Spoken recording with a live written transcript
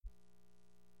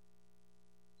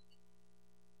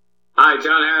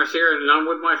John Harris here, and I'm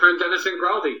with my friend Dennis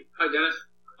Ingraldi. Hi, Dennis.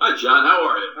 Hi, John. How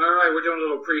are you? All right, we're doing a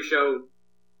little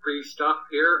pre-stuff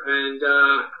here, and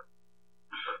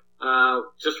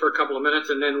just for a couple of minutes,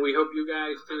 and then we hope you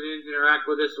guys tune in, interact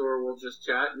with us, or we'll just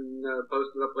chat and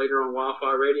post it up later on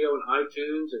Wildfire Radio and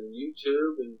iTunes and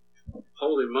YouTube and.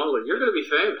 Holy moly, you're going to be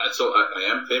famous. So I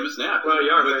am famous now. Well,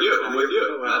 you are I'm with you. I'm with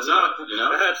you. Well, that's no, not, you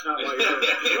know. That's not why you're doing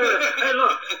it. Hey,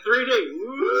 look, 3D.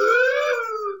 Woo!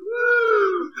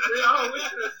 Oh, we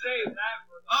should have saved that.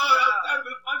 That would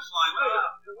be a punchline.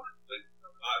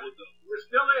 We're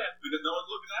still in. Because no one's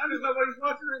looking at it. Nobody's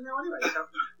watching right now anyway. So.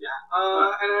 Yeah.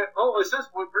 It says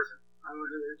one person.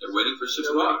 They're waiting for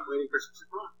 6 o'clock. Waiting for 6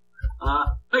 o'clock.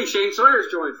 Hey, Shane Sawyer's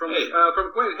joined from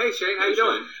Quinn. Hey, Shane, how you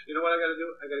doing? Shane. You know what I got to do?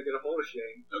 I got to get a hold of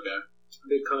Shane. Okay.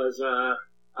 Because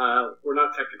we're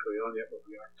not technically on yet, but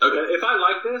we are. Okay. If I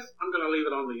like this, I'm going to leave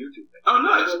it on the YouTube page. Oh,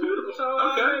 nice. Beautiful. So,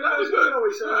 okay, that was good.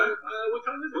 What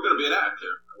time is it? We're going to be an act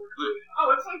here.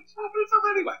 Oh, it's like 12 minutes up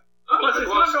anyway. Plus, it's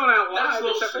Well, not going out live. That's a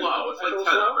little slow. It's like 10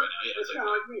 up right now. It's kind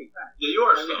of like me. Yeah, you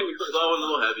are slow. Slow and a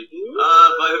little heavy. You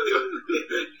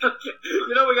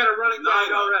know, we got a running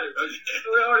gag already. Okay.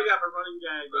 We already got a running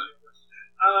gag.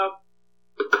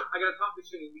 I got to talk to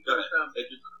Shane because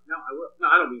no, I will. No,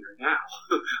 I don't mean right now.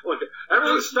 Look,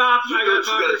 everyone stops. I got to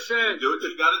talk to Shane. Do what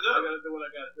you got to do. I got to do what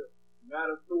I got to do.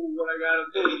 Got to do what I got to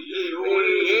do. Hey,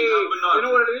 you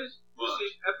know what it is? What?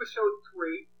 This is episode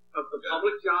 3 of the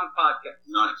Public John podcast.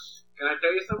 Nice. Can I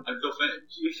tell you something? I feel famous.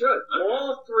 You should. Okay.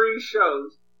 All 3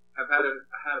 shows have had a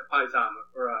paisan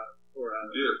or a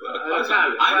Beautiful.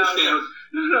 Italian. I understand.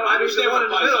 No, I understand what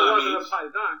the one in the middle paisan wasn't means. a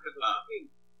paisan because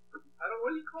I don't.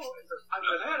 What do you call it? I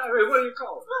mean, what do you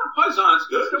call it? Paisan's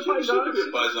good. It's a paisan. Should be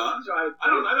a paisan. So I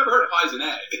never heard of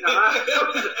paisanette. Then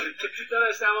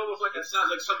I sound almost like It sounds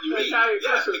like something you eat. Italian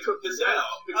Yeah, restaurant cook pizzelle.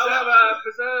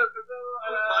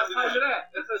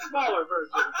 Paisanette. It's a smaller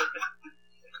version.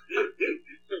 Okay.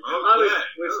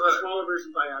 Which is a smaller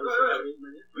version by Irish.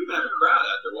 We can have a crowd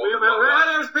out there.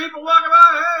 There's people walking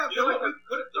by. Hey, You know what? We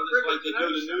could have done this like they do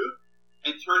the nude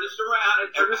and turn this around and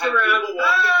turn this have around. people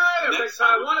walking. Hey,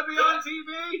 I want to be on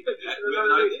TV. We have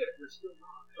an idea.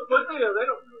 But they don't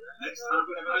know that. Next time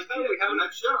we have an idea. We have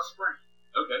next show. Spring.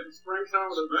 Okay. Springtime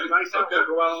with a Spring. nice out. Okay.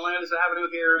 We'll go out on Landis Avenue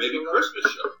here. Maybe Christmas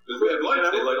show. Because we have lights.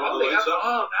 They light all the lights up.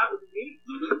 Oh, that would be neat.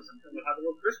 We'll have a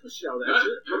little Christmas show. That's Good.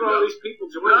 it. Look at all these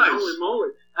people joining. Nice. Holy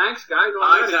moly. Thanks, guys.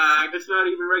 Hi, Zach. It's not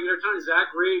even regular time.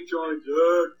 Zach Reed joined. Zach,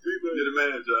 You're the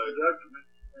man, Zach. You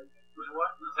know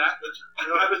what? Zach,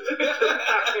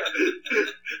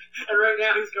 and right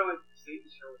now he's going, see, the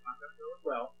show is not going to go as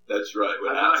well. That's right.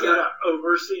 I'm not here to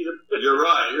oversee the... You're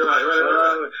right. Right.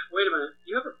 Wait a minute.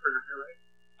 You have a printer here, right?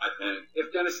 I think.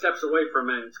 If Dennis steps away for a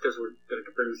minute, it's because we're going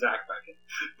to bring Zach back in.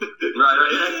 Right.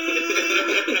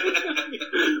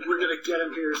 We're going to get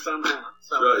him here somehow.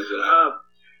 So, Right, Zach.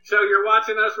 so you're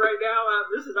watching us right now.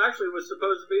 This is actually was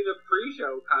supposed to be the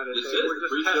pre-show kind of This thing. is We're the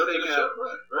just pre-show testing to the show.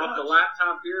 Right. off the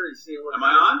laptop here and seeing what. Am I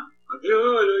on? You're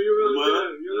on. You're Am I on?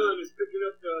 on. You're on. Just picking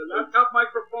up the laptop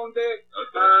microphone there.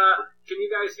 Okay. Can you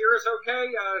guys hear us okay?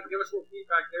 Give us a little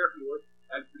feedback there if you would.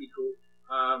 That'd be pretty cool.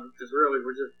 Because really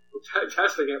we're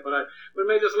testing it, but we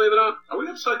may just leave it on. Are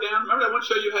we upside down? Remember that one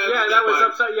show you had? Yeah, that was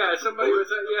upside. Yeah, somebody was.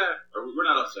 We're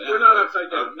not upside down. We're not upside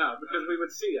down. No, because we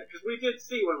would see that. Because we did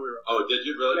see when we were. Oh, did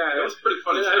you really? Yeah, that was a pretty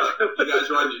funny yeah, show. You guys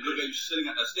were on. You guys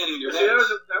standing in your See,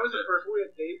 heads. that was the first one. We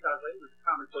had Dave Dudley with the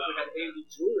comic book. We had Andy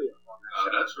Julia on that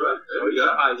show. That's right. So There we he's go.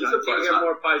 a paisan. He's a You can't get paisan.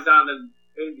 more paisan than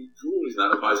Andy Julia. He's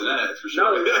not a paisanette, that's for sure.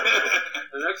 No, he's not.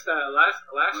 The next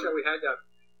last show we had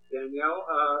Danielle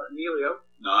Neilio.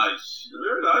 Nice.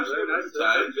 Very nice. Very nice.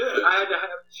 Good.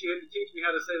 She had to teach me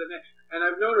how to say the name, and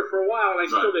I've known her for a while, and I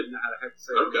still didn't know how to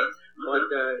say it. Okay. But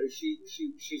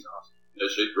she's awesome. Yeah,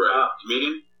 she's great.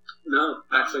 Comedian? No,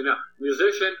 actually no.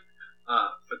 Musician,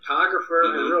 photographer,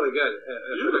 and really good.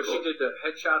 Beautiful. She did the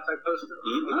headshots I posted.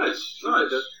 Nice.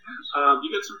 Nice. You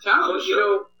get some talent. Well, you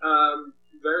know,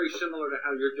 very similar to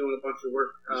how you're doing a bunch of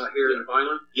work here in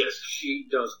Vineland. Yes. She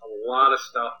does a lot of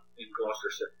stuff in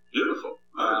Gloucester City. Beautiful.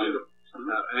 Beautiful.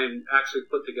 And actually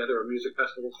put together a music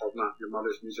festival called Not Your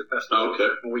Mother's Music Festival. Okay.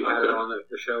 And we had her on the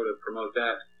show to promote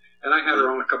that. And I had her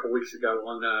on a couple weeks ago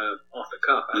on Off the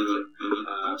Cuff, actually.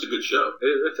 That's a good show.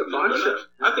 It's a fun show.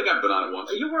 I think I've been on it once.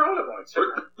 You were on it once.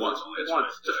 Once.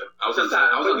 Once. I was on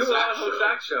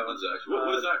Zach's show. On Zach's show.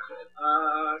 What is that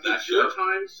called? It's Your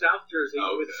Time, South Jersey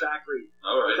with Zach Reed.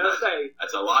 All right.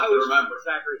 That's a lot to remember.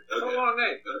 Zach Reed. It's a Okay. long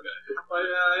name. Okay. But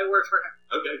it works for him.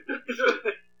 Okay.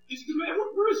 He's a good man.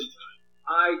 Where is he tonight?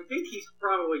 I think he's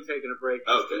probably taking a break.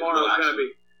 Okay. Tomorrow's going to be.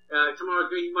 Tomorrow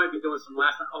he might be doing some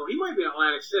last night. Oh, he might be in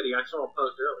Atlantic City. I saw a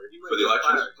post earlier. He might For the get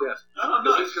elections? fired, yes. Oh,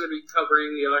 But nice. he's going to be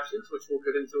covering the elections, which we'll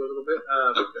get into a little bit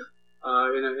Okay.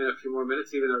 in a few more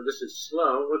minutes, even though this is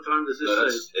slow. What time does this No,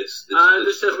 say? it's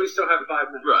This says we still have 5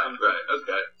 minutes. right,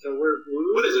 okay. So we're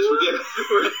What is this? We're getting...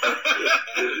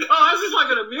 oh, this is like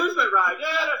an amusement ride.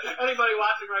 Yeah. Anybody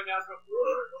watching right now is going,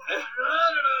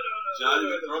 John, you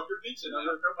throw up your pizza. I'm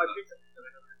going to throw my pizza.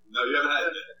 No, you haven't had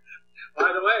it yet.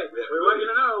 By the way, we want you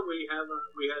to know we had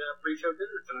a pre-show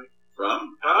dinner tonight.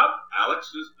 From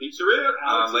Alex's Pizzeria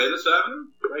on Latest Avenue.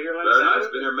 Right here, Very nice.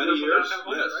 Been here many years.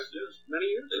 Yes, Yes.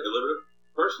 many years. They delivered it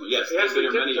personally. Yes, Yes,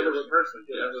 they've they been here many did years. deliver it personally.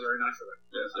 Yeah, Yes. that was very nice of them.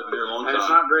 Yes, they've been here a long And it's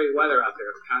time. not great weather out there.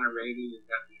 It's kind of rainy and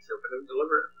got so but they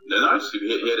deliver it. They're nice. He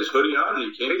had his hoodie on and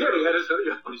he came. He did. He had his hoodie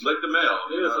on. He's like the mail.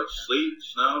 He You is know, like- sleet,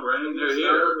 snow, rain. They're They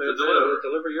here to deliver.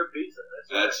 deliver your pizza.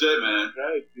 That's it, man.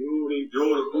 Right.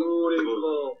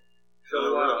 Beautiful. So,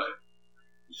 All right.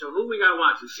 So who we gotta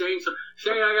watch? Shane,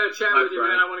 I gotta chat Hi, with you,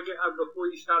 Frank. man. I want to get before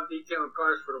you stop detailing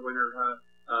cars for the winter.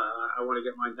 I want to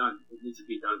get mine done. It needs to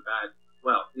be done bad.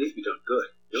 Well, it needs to be done good.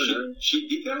 She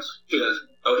details? She does.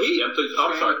 Oh, he. I'm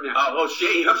sorry. Shane, Oh,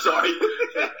 Shane. I'm sorry.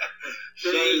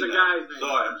 Shane is a guy's name.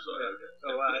 Sorry, I'm sorry. Okay. So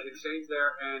Shane's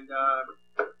there, and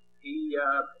he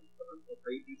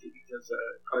does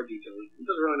car detailing. He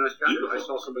does a really nice job. Beautiful. I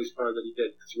saw somebody's car that he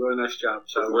did. It's a really nice job.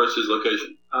 So Where's his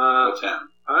location? What town?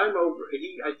 I'm over.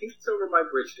 I think it's over by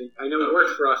Bridgeton. I know he Okay.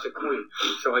 works for us at Queen,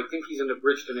 so I think he's in the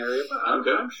Bridgeton area. But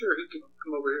Okay. I'm sure he can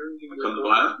come over here and give you Come to a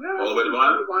Vinyl? Yeah, All the way to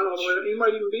Vinyl? All the way. He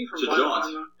might even be from It's a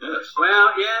Vinyl. jaunt. Yes.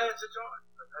 Well, yeah, it's a jaunt.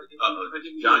 I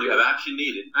think John, you have action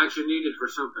needed. action needed for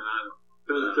something. I don't.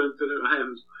 I have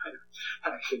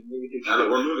action needed. I know,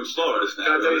 we're moving slower this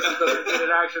now. God, they needed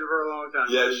action for a long time.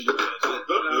 Yes.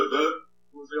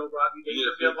 What was the old Robbie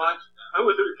Dangerfield line? I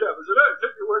went to the cab. I said, "Hey, tell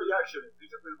me where the action is." He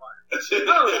took me to mine. That's it.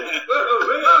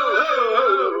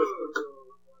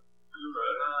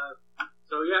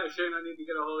 So yeah, Shane, I need to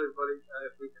get a hold of you, buddy,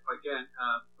 if I can.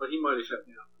 But he might have shut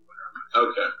me down.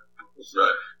 Okay.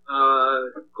 Right.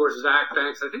 Of course, Zach.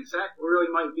 Thanks. I think Zach really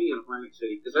might be in Atlantic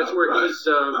City because that's where Right. he's.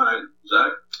 All right,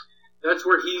 Zach. That's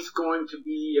where he's going to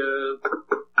be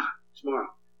tomorrow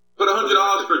Put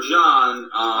 $100 for John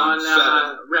on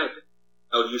 7. Red.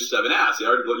 Oh, you 7 out. See,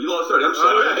 you lost 30. I'm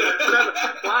sorry.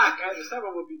 Black. The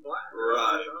 7 would be black.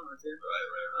 Right. So that's it.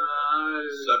 Right.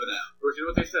 7 out. Which is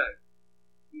what they say.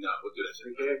 No, what do they say?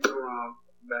 You can't go wrong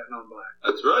betting on black.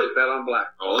 That's right. Bet on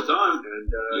black. All the time.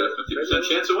 And You got a 50%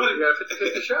 chance of winning. You got a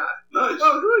 50% shot. Nice.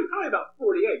 Well, it's really probably about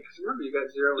 48 because remember you got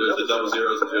zero. There's the double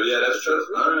zeros too. Yeah, that's true.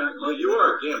 All right. Well, you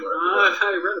are a gambler.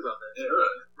 I read about that. Yeah,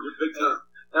 right. You're big time.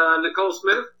 Nicole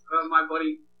Smith, my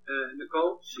buddy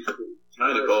Nicole. She's cool.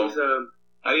 Hi, Nicole. She's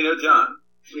How do you know John?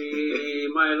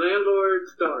 my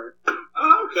landlord's daughter.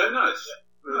 Oh, okay, nice.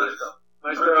 Nice All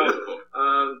right, girl. beautiful.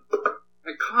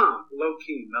 And calm, low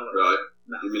key, mellow. Right.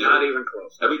 No, You mean not even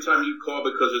close. Every time you call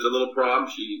because there's a little problem,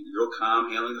 she's real calm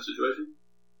handling the situation?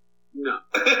 No.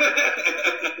 I'm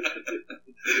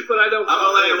But I don't. a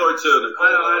landlord too, Nicole. I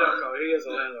don't know. He is a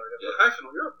landlord. A Yeah. professional.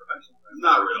 You're a professional.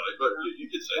 Not really, but you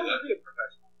could say Don't that. be a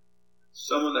professional.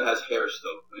 Someone that has hair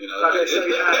still, you know. Okay, so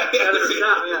he's out. He's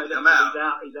out. Yeah, I'm out.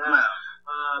 He's I'm out.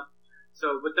 out.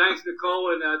 But thanks,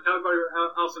 Nicole, and tell everybody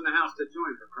else in the house to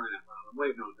join for crying out loud. I'm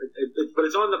waiting on it. But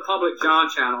it's on the public John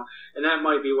channel, and that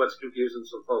might be what's confusing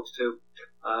some folks too.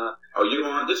 Oh, you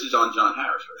on? This is on John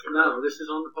Harris, right? No, this is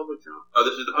on the public channel. Oh,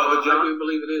 this is the public I John? do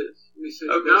believe it is. Let me see.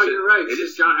 Okay, No, so you're right. it It's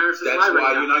is- John Harris's That's live why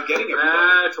right you're now. not getting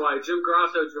everybody. That's why Jim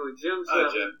Grosso joined. Jim's Hi,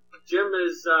 Jim. Jim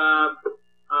is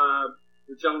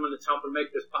the gentleman that's helping make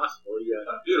this possible.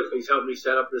 Beautiful. He's helped me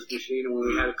set up this machine, and when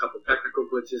we had a couple technical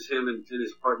glitches, him and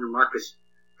his partner Marcus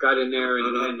got in there,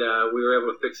 and we were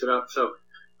able to fix it up. So,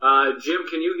 Jim,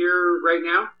 can you hear right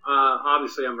now?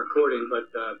 Obviously, I'm recording, but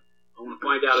I want to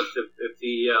find out if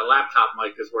the laptop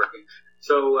mic is working.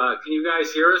 So, can you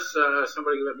guys hear us?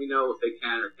 Somebody let me know if they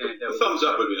can or can't. That A would thumbs be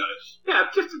up would be nice. Yeah,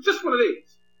 just one of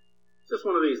these. Just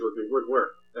one of these would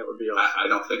work. That would be awesome. I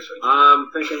don't think so. I'm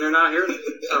thinking they're not hearing it.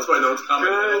 That's why no one's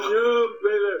commenting.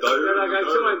 They're like, I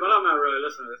joined, but I'm not really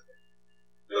listening to this.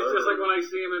 It's just like when I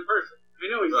see him in person. I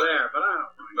know he's Right. there, but I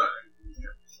don't know.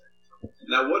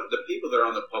 Now, what the people that are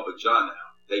on the public John now,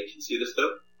 they can see this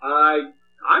too? I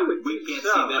would We think can't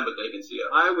so. see them, but they can see us.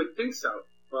 I would think so,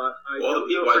 but I All don't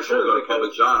the people know I for told sure go to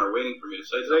public John are waiting for me to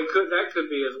say something. that could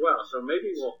be as well. So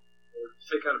maybe we'll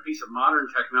take out a piece of modern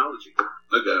technology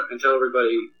Okay. and tell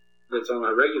everybody that's on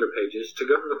our regular pages to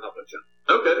go to the public John.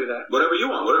 Okay. Do that. Whatever you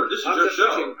want. Whatever. This is your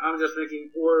show. I'm just thinking,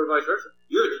 or vice versa.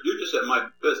 You're just at my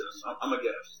business. I'm a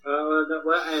guest.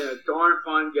 A darn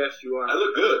fine guest you are. I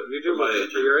look good. You do for my look good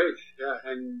age. for your age. Yeah,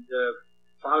 and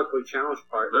politically challenged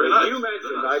part. Very that nice. you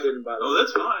mentioned, Very nice. I didn't, by the way. Oh,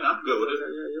 that's fine. I'm good with it.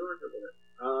 Yeah, you were good with it.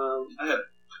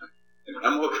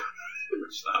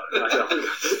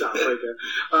 right there.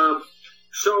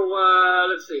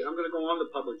 Let's see. I'm going to go on the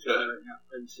public chat right now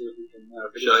and see if we can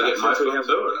Should I get my phone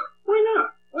too? Or no? Why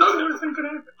not? What's the worst thing could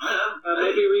happen? I know.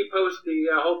 Maybe repost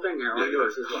the whole thing here on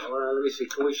yours as well. Let me see.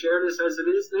 Can we share this as it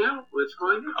is now? Let's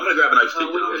find it. I'm going to grab an iced tea.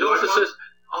 It also says,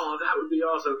 oh, that would be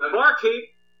awesome.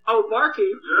 Barkeep. Oh,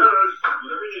 Barkeep.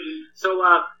 So,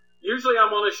 usually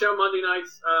I'm on the show Monday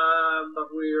nights,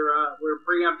 but we're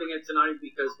preempting it tonight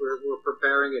because we're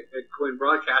preparing at Quinn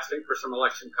Broadcasting for some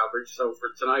election coverage. So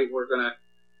for tonight, we're going to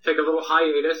take a little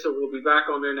hiatus, so we'll be back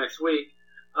on there next week.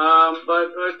 But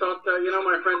I thought,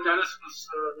 my friend Dennis was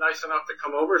nice enough to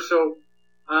come over. So,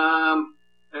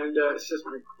 it says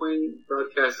my Quinn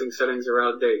Broadcasting settings are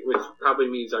out of date, which probably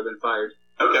means I've been fired.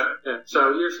 Okay. Yeah.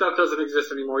 So your stuff doesn't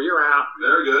exist anymore. You're out.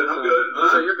 Very good. I'm good.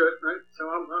 So you're good, right? So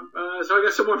so I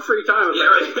got some more free time. Yeah,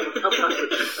 right. We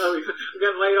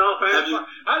got laid off.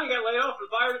 How do you get laid off and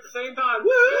fired at the same time?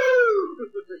 Woo!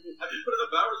 Have you put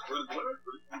enough hours for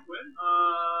Quinn?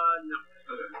 No.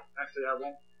 Actually, I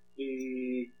won't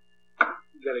be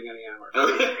getting any hours.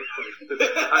 Okay.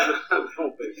 I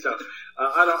don't think so.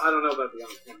 I don't know about the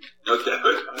unemployment. Okay.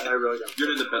 I really don't. You're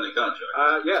an independent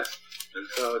contractor. Yes.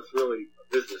 So it's really a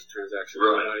business transaction.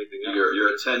 Right. Not anything else.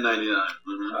 You're a 1099.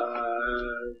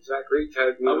 Mm-hmm. Zachary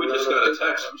tagged me. We just got a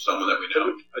text from someone that we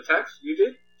know. A text? You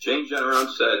did? Jane Generone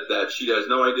said that she has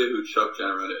no idea who Chuck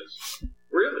Generone is.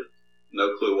 Really?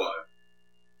 No clue why.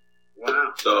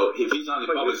 Wow. So if he's on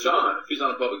the public John, we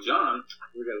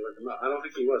gotta look him up. I don't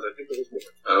think he was. I think it was more.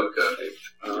 Okay.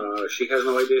 She has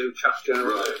no idea who Chuck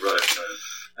Generone is. Right.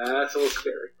 That's a little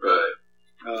scary. Right.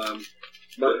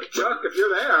 But Chuck, if you're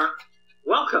there,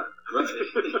 welcome. Right.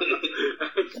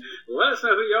 Let us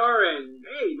know who you are, and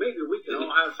hey, maybe we can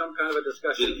all have some kind of a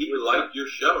discussion. Did he like your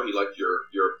show? Or he liked your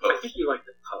post? I think he liked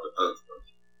the post.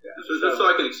 Yeah. Just so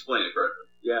I can explain it correctly.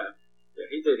 Yeah,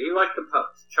 he did. He liked the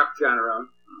post. Chuck Generone.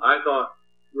 I thought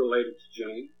related to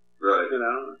Jane. Right.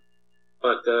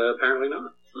 But apparently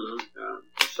not. Mm-hmm.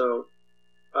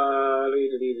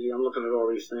 I'm looking at all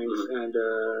these things, and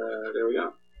there we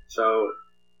go. So,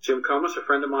 Jim Comas, a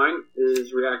friend of mine,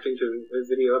 is reacting to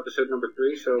video episode number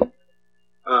 3. So,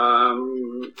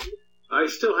 I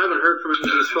still haven't heard from any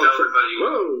of these folks.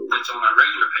 Whoa! It's on our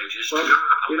regular pages. Well,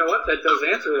 you know what? That does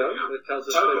answer, though. It tells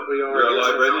us that we are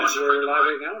live right now. We're live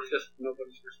right now. It's just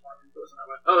nobody's responding to us.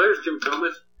 Oh, there's Jim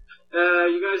Comas.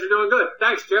 You guys are doing good.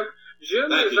 Thanks, Jim.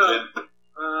 Thank you, Jim.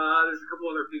 There's a couple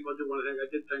other people I do want to thank. I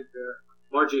did thank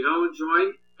Margie Hohen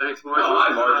joined. Thanks, Margie. Oh,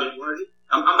 hi, Margie.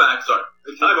 I'm back. Sorry.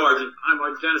 Hi, Margie. Hi,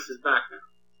 Margie. Dennis is back now.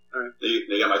 All right.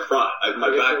 They got my front.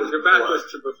 My back was your back was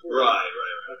to before. Right.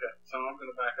 Okay, so I'm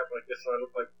going to back up like this so I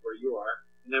look like where you are,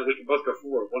 and then we can both go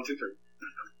forward. 1, 2, 3.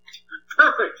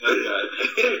 Perfect. Okay.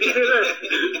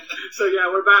 So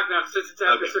yeah, we're back now. Since it's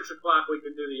after 6 o'clock, we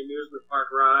can do the amusement park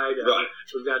ride. Right.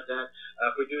 We've got that.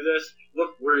 If we do this,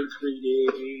 look, we're in 3D.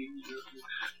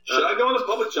 Should I go on the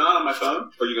public John on my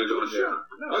phone? Or are you going to go in there? Sure.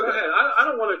 No, go ahead. I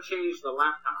don't want to change the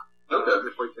laptop. Okay.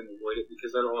 If we can avoid it,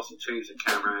 because that'll also change the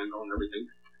camera angle and everything.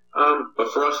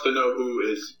 But for us to know who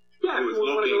is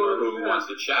looking or who wants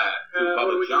to chat,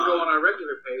 we can go on our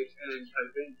regular page and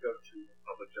type in go to the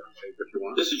public John page if you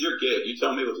want. This is your gig. You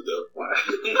tell me what to do.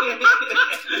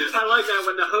 I like that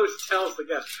when the host tells the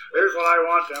guest, "Here's what I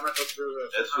want, damn it, let's do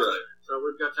this." That's right. So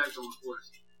we've got that going for us.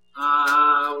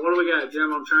 What do we got,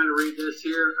 Jim? I'm trying to read this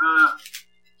here.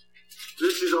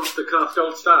 This is off the cuff.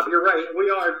 Don't stop. You're right. We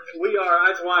are.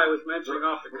 That's why I was mentioning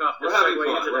off the cuff. We're having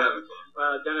fun.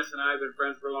 Dennis and I have been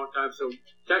friends for a long time, so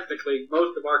technically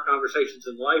most of our conversations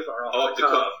in life are off the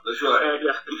cuff. That's right.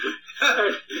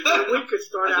 And we could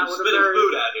start out with a very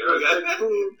food out here. Okay.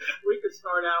 We could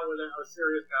start out with a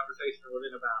serious conversation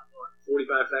within about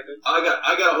 45 seconds. I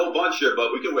got a whole bunch here, but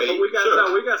we can wait. But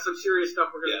we got some serious stuff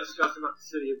we're going to discuss about the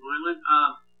city of Vineland.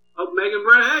 Megan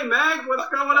Brennan. Hey, Meg, what's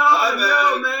going on? Hi, Meg.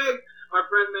 Yo, Meg. Our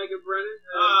friend Megan Brennan.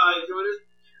 Join us.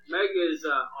 Meg is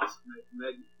awesome.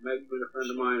 Meg's been a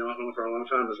friend of mine for a long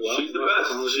time as well. She's the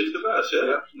best.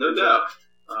 Yeah. No doubt.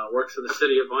 Works for the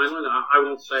city of Vineland. I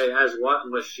won't say as what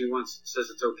unless she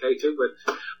says it's okay to, but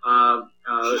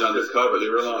she's undercover.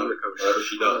 Leave her alone. Whatever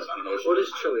she does. I don't know what is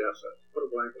chilly outside? Put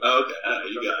a blanket. Okay.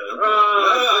 You got it.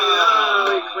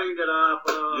 He cleaned it up.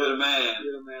 You're the man. I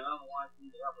don't know why I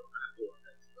cleaned it up.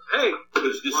 Hey.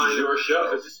 Because this is your show.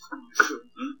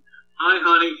 Hi,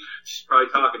 honey. She's probably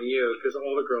talking to you because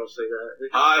all the girls say that.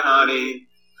 Hi, honey.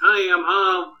 Honey, I'm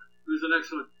home. Who's the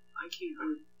next one? I can't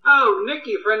hear. Oh,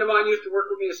 Nikki, a friend of mine used to work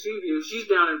with me at Seaview. She's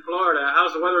down in Florida.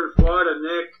 How's the weather in Florida,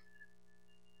 Nick?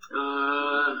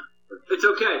 It's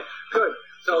okay. Good.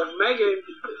 So Megan,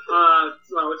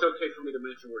 well, it's okay for me to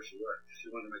mention where she works. She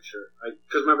wanted to make sure.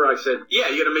 Because remember I said... Yeah,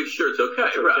 you got to make sure it's okay.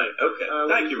 Right. Okay.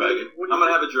 Thank you, Megan. I'm going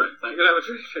to have a drink. Thank you. Have a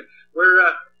drink.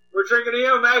 We're drinking to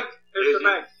you, Meg. Here's the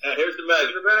Meg. Here's the Meg.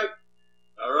 Here's the Meg.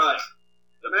 All right.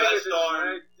 The best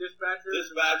darn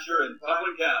dispatcher in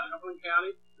Cumberland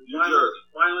County, New Jersey.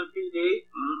 Violent PD.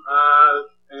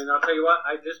 And I'll tell you what,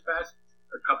 I dispatched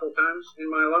a couple times in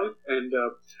my life, and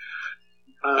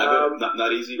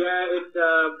not easy. Yeah, it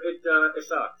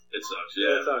sucks. It sucks.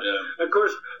 Yeah. It sucks. Yeah. Of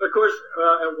course,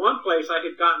 at one place I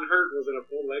had gotten hurt, was in a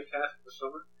full leg cast for the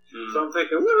summer. So I'm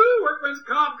thinking, woo, workman's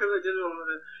comp, because I did it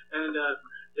on and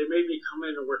they made me come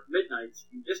in and work midnights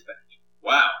in dispatch.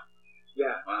 Wow.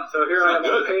 Yeah. Wow. So here I am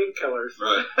on painkillers.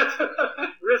 Right.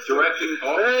 Directing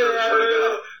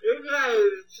officer. You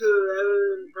guys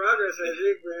in progress, I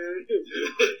think, man.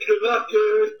 Good luck,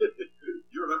 dude.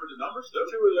 You remember the numbers, though?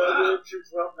 211,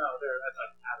 212. No, that's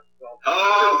like out of 12.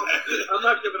 Oh. I'm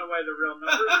not giving away the real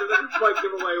numbers because I might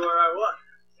give away where I was.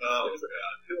 Oh,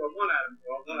 God. One out of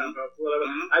 12, one out of 12, whatever.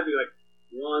 I'd be like,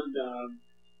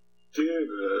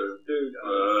 dude,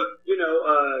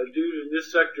 dude in this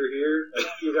sector here,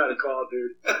 you got to call,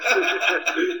 dude.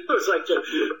 It was like the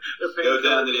go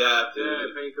down to the app, dude.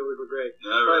 Yeah, painkillers were great.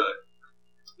 All right.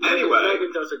 Anyway.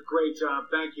 Megan does a great job.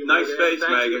 Thank you, nice Megan. face,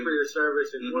 Thank Megan. you for your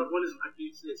service. And what is my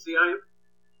CIM?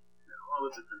 Oh,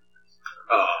 it's a good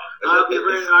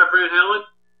our friend Helen?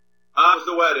 That was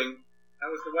the wedding. That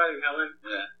was the wedding, Helen.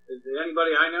 Yeah. Is there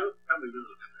anybody I know? Probably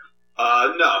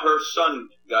not. No, her son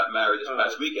got married this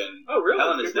past weekend. Oh, really?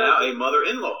 Helen is now a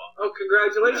mother-in-law. Oh,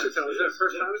 congratulations, Helen. Is that Yes, the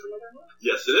first time as a mother-in-law?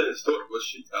 Yes, it is. Well,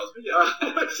 she tells me,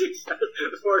 yes. She says,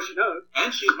 as far as she knows.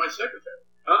 And she's my secretary.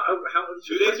 How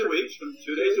 2 days a week,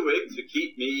 to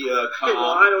keep me calm,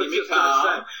 I know keep me what you're gonna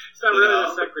calm. say. It's not really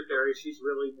the secretary. She's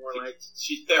really more like...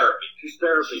 She's therapy. She's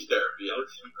therapy. She's therapy,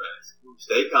 yes.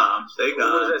 Stay calm, stay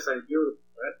calm. What does that say? Beautiful,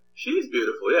 right? She's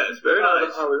beautiful, yeah. It's very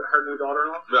nice. Oh, her new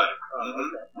daughter-in-law? Right.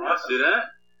 Okay. Yeah, see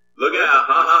that? Look out.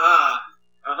 Ha, ha, ha.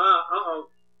 Uh-huh.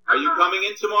 Are you coming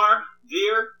in tomorrow,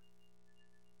 dear?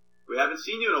 We haven't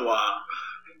seen you in a while.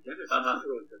 Really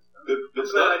Good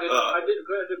stuff. I didn't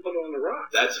put it on the rock.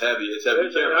 That's heavy. It's heavy.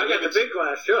 I got the big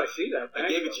glass, too. I see that. I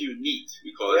gave it to you neat. We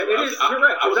call it. Yeah, it is. You're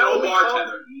right. I was an an old old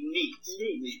bartender. Neat.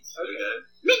 Okay.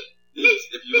 Neat.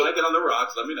 If you like it on the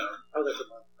rocks, let me know. Oh, that's a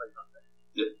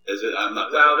Is it? I'm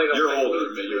not. Well, they don't You're say older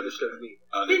neat. than me. You understand.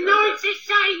 The noise is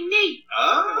saying neat.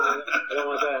 Ah. I don't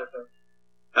want that.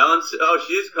 Helen,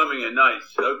 she is coming in. Nice.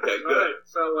 Okay, good. Right.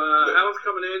 So, Helen's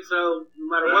coming in, so no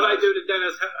matter what I do to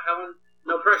Dennis, Helen,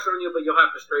 no pressure on you, but you'll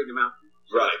have to straighten him out.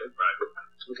 Right.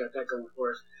 We got that going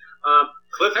for us.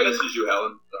 Cliff misses you,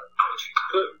 Helen.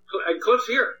 Cliff's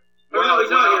here. Well, no,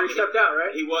 he's not here. He stepped out,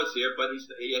 right? He was here, but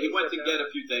he went to get a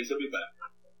few things. He'll be back.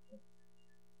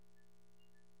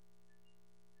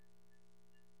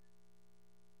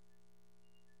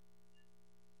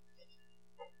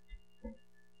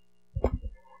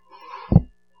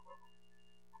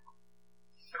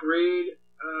 Reed,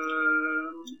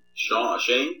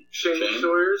 Shane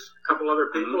Sawyers, a couple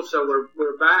other people. So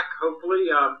we're back. Hopefully.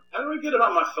 How do I get it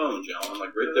on my phone, John? I'm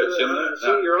like right there. See,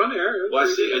 you're on there. Well, I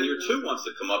see, and your 2 wants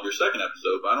to come up, your second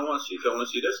episode, but I don't want to see. I want to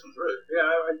see this one through. Yeah,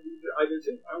 I do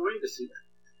too. I want you to see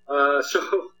that. So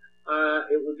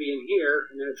it would be in here,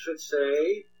 and it should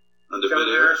say under John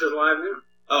video. Harris is live now.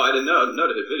 Oh, I didn't know that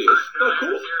the videos. Oh,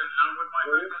 cool.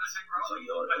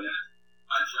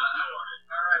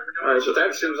 All right, so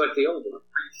that seems like the old one.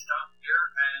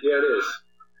 Yeah, it is.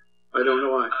 I don't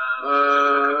know why.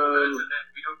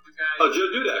 Joe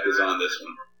Dudak is on this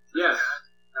one. Yes.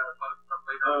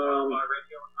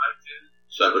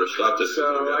 So I better stop this.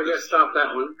 So I guess stop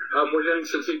that one. We're getting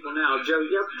some people now. Joe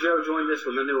joined this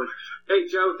one, the new one. Hey,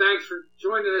 Joe, thanks for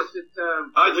joining us.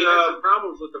 Hi, we Joe. had some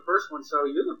problems with the first one, so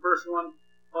you're the first one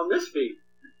on this feed.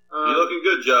 You're looking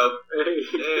good, Joe.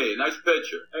 Hey, nice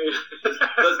picture.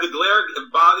 Does the glare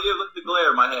bother you? Look at the glare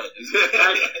in my head.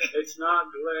 It's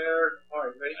not glare. All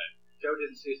right, ready? Joe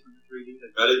didn't see us in the 3D.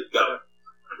 Ready? Go.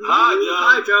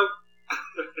 Hi, Joe.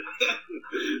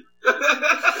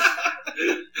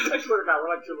 I swear to God,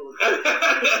 we're like two little kids.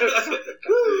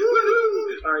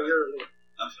 All right, you're a little.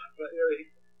 I'm sorry.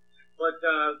 But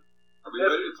are we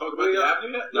ready to talk about the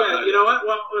Avenue yet? No, yeah, you know what?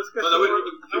 Well, let's get some more.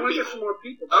 I want to get some more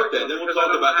people. Okay, then we'll talk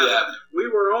about the Avenue. We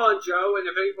were on, Joe, and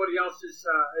if anybody else is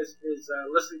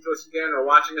listening to us again or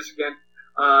watching us again,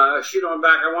 shoot on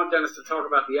back. I want Dennis to talk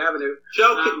about the Avenue.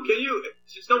 Joe, can you,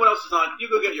 since no one else is on, you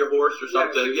go get your horse or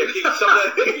something. Yeah, some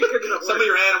of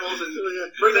your animals and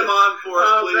bring them on for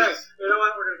us, please. Great. You know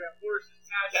what? We're going to get horses,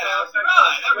 cows,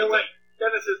 right, everything.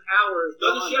 Dennis's hours.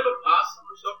 Doesn't she have a possum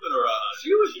or something? Or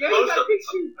she was gay. I think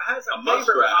she has a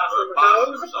favorite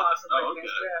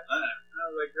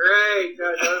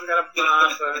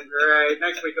Awesome, great.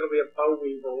 Next week it'll be a Poe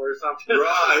Weevil or something.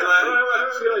 Right.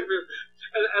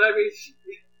 And I mean,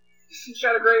 she's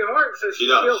got a great heart, so she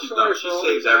feels sorry for all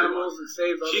these animals and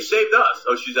saves others. She saved us.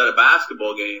 Oh, she's at a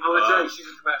basketball game. Oh, that's right. She's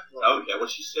at the basketball game. Okay, well,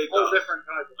 she saved whole us. Different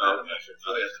kind of animals.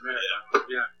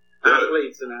 Yeah.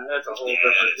 Athletes and that's a whole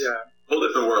different, whole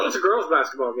different world. It's a girls'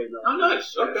 basketball game, though. Oh,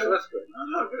 nice. Okay. So that's good.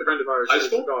 Oh, good. A friend of ours. High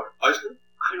school? High school?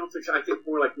 I don't think so. I think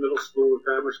more like middle school or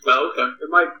grammar school. Oh, okay. It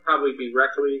might probably be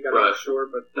rec league. I'm not sure,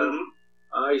 but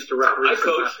I used to referee. I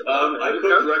coached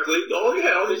rec league. Oh,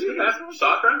 yeah. All these basketball,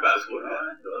 soccer, and basketball.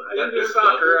 I didn't do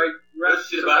soccer. I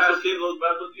see the basketball team, little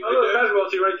basketball team right there. Basketball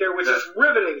team right there, which is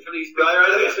riveting for these people.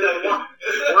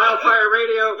 Right. Wildfire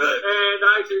Radio and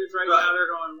iTunes right now. They're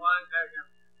going, what?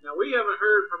 Now, we haven't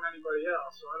heard from anybody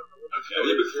else, so I don't know what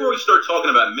before we start talking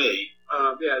about me,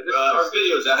 our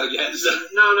video's out again. So.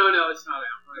 No, it's not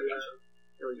out.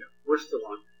 Here we go. We're still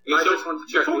on. I just want to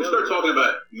check. Before we start talking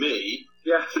about me,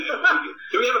 can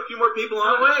we have a few more people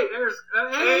on? Oh, wait, there's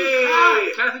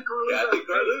Kathy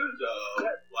Carluzzo.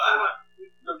 Wow.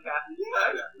 No, Kathy.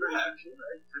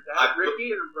 Her dad, Ricky,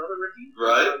 and her brother, Ricky.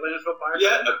 Right. Landisville Fire.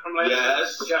 From Landisville.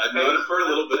 Yes. I've known him for a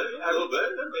little bit,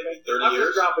 maybe 30 years. I'm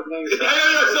just dropping names.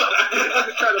 I'm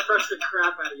just trying to press the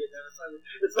crap out of you, Dennis.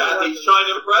 Kathy's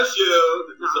trying to impress you.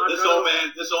 This old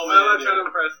man. I'm not trying to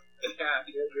impress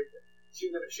Kathy. She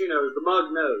knows. The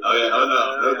mug knows. Oh, yeah. Oh,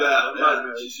 no. No doubt.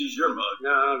 She sees your mug.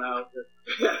 No.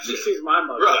 She sees my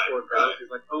mug. Right.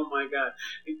 She's like, oh, my God.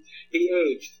 He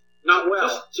aged. Not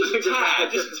well. Just a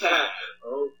tad.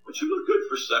 Oh. But you look good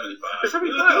for 75. For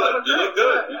 75. You look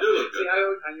good. You do look good. See,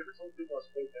 I never told people I was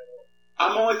paid that old.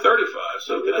 I'm only 35,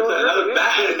 so can I tell you, I look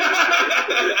bad.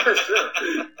 That's true.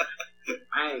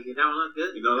 Hey, you don't look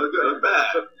good. You don't look good. I look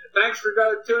bad. So, thanks for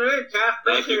tuning in, Kath.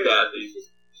 Thank you, Kathy.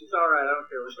 She's all right. I don't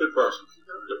care. She's a good person.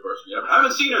 Yeah. I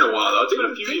haven't seen her in a while, though. It's been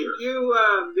a few years.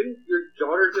 Didn't your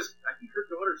daughter I think her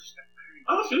daughter just got married.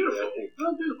 Oh, beautiful.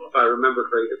 Beautiful. If I remember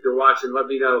correctly, if you're watching, let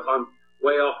me know if I'm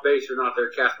way off base or not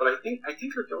there, Kath. But I think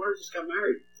her daughter just got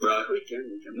married. Right. Weekend.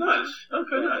 Nice.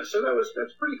 Okay, nice. So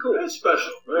that's pretty cool. That's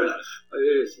special. Very nice.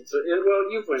 It is.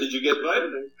 Well, you've went. Did you get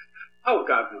invited? Oh,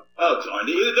 God, no. Oh, darn.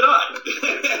 Neither did I.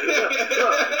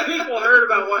 People heard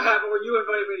about what happened when you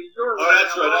invited me to your wedding. Oh,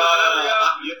 that's right.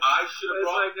 I should have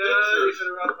brought pictures.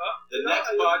 The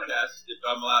next podcast, if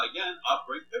I'm allowed again, I'll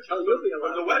bring pictures you'll be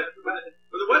allowed from the wedding.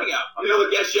 From the wedding out. You know,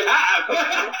 yes, you have.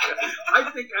 I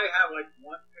think I have like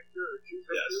one picture or two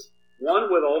pictures. Yes.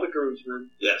 One with all the groomsmen.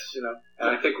 Yes. And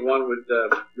I think one with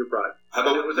your bride. How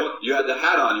about you had the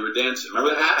hat on? You were dancing.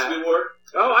 Remember the hats we wore?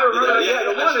 Oh, I remember that. Yeah,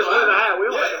 the one is with the hat. We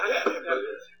all had hats.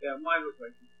 Yeah, mine was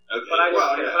like. Okay. But I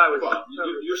didn't. But I was.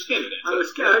 You're skinny then. I was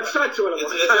skinny. That's what it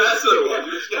was. That's what it was.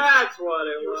 You were skinny. That's what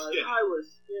it was. I was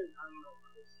skinny. I don't know.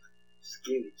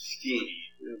 Skinny.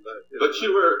 But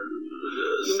you were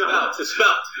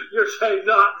spelt. You're saying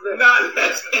not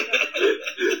this.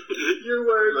 You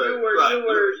were.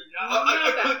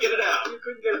 I couldn't get it out. You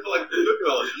couldn't get it. Like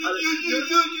Goodfellas. You had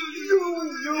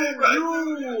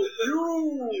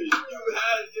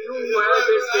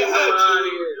this thing going on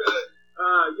here.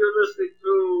 You're listening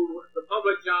to the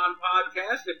Public John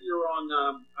podcast. If you're on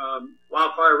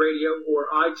Wildfire Radio or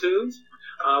iTunes.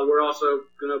 We're also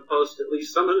going to post at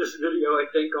least some of this video, I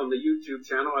think, on the YouTube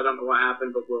channel. I don't know what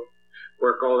happened, but we'll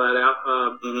work all that out.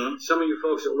 Some of you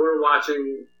folks that were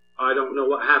watching, I don't know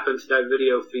what happened to that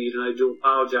video feed, and I do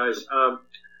apologize.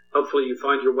 Hopefully you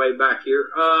find your way back here.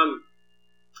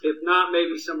 If not,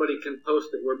 maybe somebody can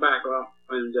post that we're back off.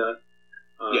 And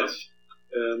yes.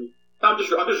 I'm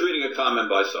just reading a comment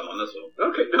by someone. That's all.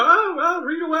 Okay. No, well,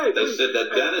 read away. They said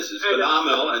that Dennis is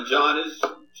phenomenal and John is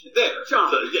there. John.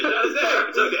 So, John is there.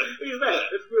 It's okay. He's there.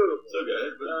 It's beautiful. It's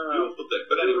okay. Beautiful thing.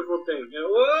 But anyway. Beautiful thing.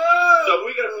 Whoa! So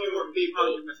we got a few more people.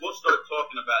 We'll start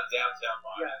talking about downtown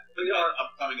Miami. Yeah.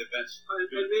 Upcoming events. And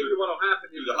maybe what will happen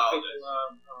is the holidays.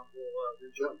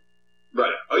 Will join.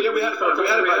 Right. Oh yeah, we had about 10,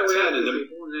 and the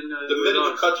minute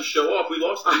you cut the show off, we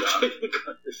lost the guy.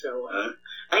 Cut the show off.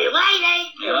 Hey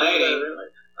lady!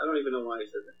 I don't even know why I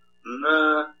said that.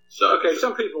 Okay,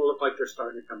 some people look like they're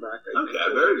starting to come back. Okay,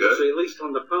 very good. So at least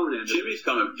on the phone end. Jimmy's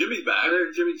coming. Jimmy's back.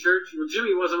 There's Jimmy Church. Well,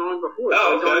 Jimmy wasn't on before.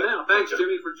 Oh, so he's on now. Thanks,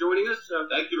 Jimmy, for joining us.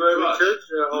 Thank you very much. Church,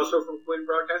 also from Quinn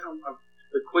Broadcasting.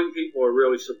 The Quinn people are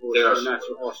really supportive, and that's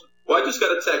awesome. Well, I just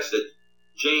got a text that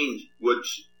Jane would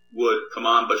come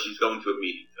on, but she's going to a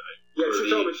meeting today. Yeah, she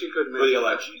told me she couldn't make it. For the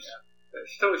elections. Yeah.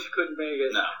 She told me she couldn't make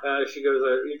it. No. She goes,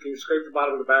 you can scrape the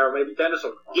bottom of the barrel. Maybe Dennis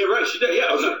will come on. Yeah, right. She did.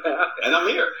 Yeah. And I'm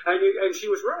here. And she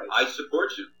was right. I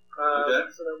support you.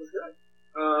 Okay. So that was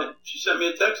good. She sent me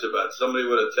a text about somebody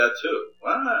with a tattoo.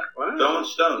 Wow. Throwing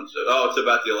stones. Oh, it's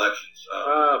about the elections.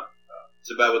 It's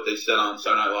about what they said on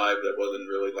Saturday Night Live that wasn't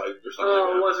really liked or something Oh, like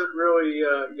that. it wasn't really,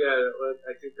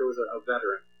 I think there was a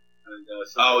veteran. And,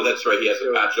 that's right. He has a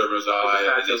patch over his eye.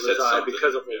 Patch over his eye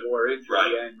because of a war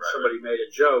injury, and somebody made a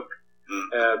joke.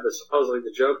 But supposedly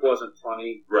the joke wasn't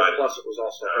funny. Right. Plus, it was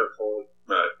also hurtful.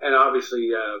 Right. And obviously,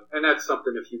 and that's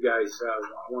something if you guys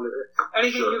want to,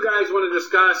 anything you guys want to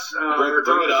discuss, or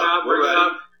bring it up. Bring it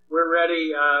up. We're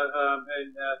ready.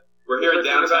 We're here in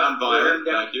downtown Vineland.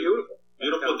 Thank you.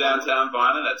 Beautiful downtown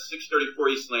Vineland at 634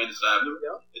 East Landis Avenue.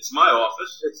 Yep. It's my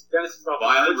office. It's Dennis's office.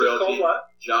 Vineland Which Realty. is called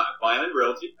what? Vineland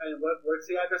Realty. And what's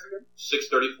the address again?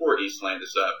 634 East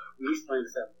Landis Avenue. East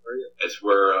Landis Avenue. Where are you? It's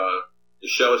where the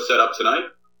show is set up tonight.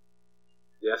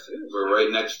 Yes, it is. We're right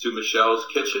next to Michelle's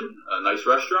Kitchen, a nice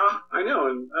restaurant. I know,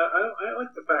 and I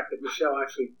like the fact that Michelle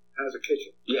actually has a kitchen.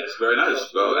 Yes, very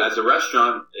nice. Well, as a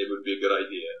restaurant, it would be a good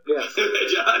idea. Yes.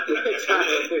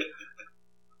 Exactly.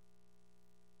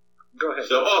 Go ahead.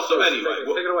 So also, anyway.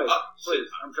 Take it away. Please,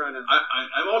 I'm trying to...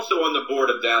 I'm also on the board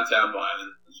of Downtown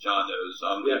Vineland, as John knows.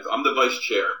 Yes. I'm the vice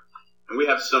chair. And we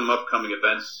have some upcoming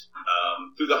events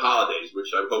through the holidays,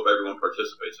 which I hope everyone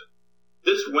participates in.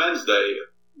 This Wednesday,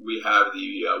 we have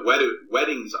the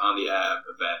Weddings on the Ave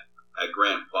event at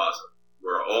Grand Plaza,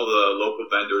 where all the local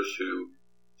vendors who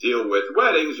deal with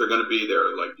weddings are going to be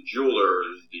there, like the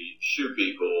jewelers, the shoe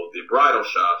people, the bridal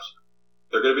shops.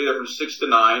 They're going to be there from 6 to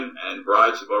 9, and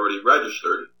brides have already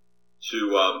registered to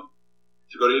go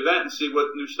to the event and see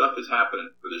what new stuff is happening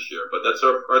for this year. But that's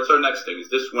our next thing, is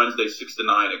this Wednesday, 6 to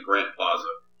 9 at Grant Plaza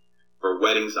for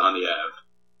Weddings on the Ave.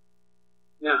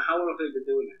 Now, how long have they been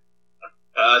doing it?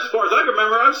 As far as I can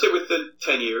remember, I would say within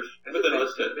 10 years. Within the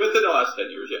last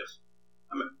 10 years, yes.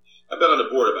 I've been on the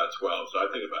board about 12, so I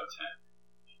think about 10.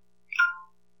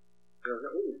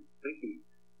 Oh, thank you.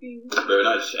 Very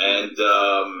nice. And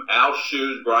Al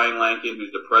Shoes, Brian Lankin,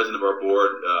 who's the president of our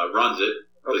board, runs it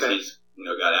because he's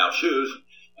got Al Shoes.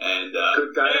 And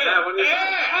good guy to have on your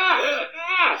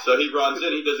So he runs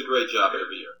it. He does a great job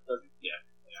every year. Yeah.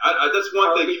 That's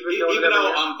one thing. Even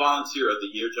though I'm volunteer of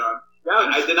the year, John,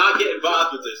 I did not get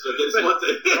involved with this. So this one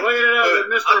thing.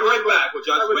 I'll be right back. Well,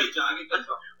 John, wait, John.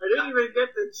 I didn't even get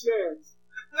the chance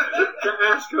to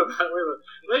ask you about it.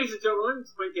 Ladies and gentlemen, let me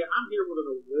explain to you. I'm here with an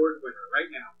award winner right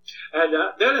now. And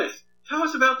Dennis, tell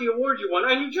us about the award you won.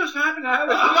 And you just happen to have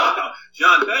it.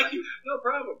 John, thank you. No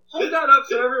problem. Hold that up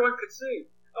so everyone can see.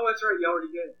 Oh, that's right. You already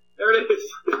did it. There it is.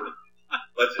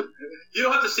 You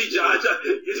don't have to see John.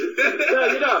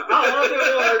 No, I'll the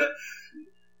award.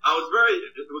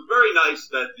 It was very nice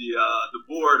that the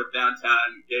board of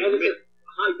downtown gave me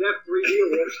high def 3D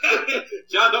award.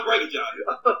 John, don't break it, John.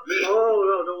 No,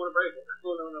 don't want to break it.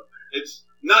 Oh, no. It's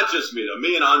not just me, though.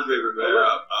 Me and Andre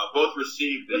Rivera both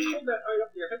received the... Let's hold that right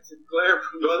up to your head and glare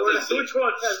from the board. Which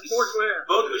one has more glare?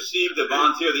 Both received the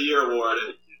Volunteer of the Year award.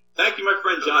 And thank you, my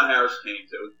friend John Harris came,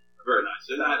 too. Very nice.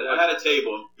 And I had a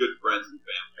table of good friends and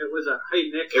family. It was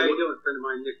hey, Nick, how you doing? A friend of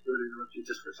mine, Nick, doing an interview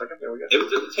just for a second. There we go. It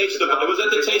was at the Taste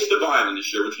of Vineland this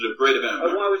year, which was a great event. I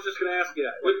was just going to ask you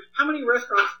that. How many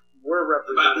restaurants were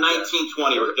represented? About 19,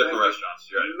 20 with different restaurants.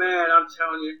 Right? Man, I'm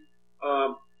telling you,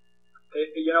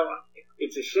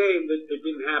 it's a shame that it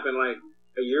didn't happen like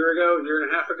a year and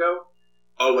a half ago.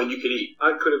 Oh, when you could eat.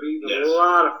 I could have eaten a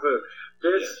lot of food.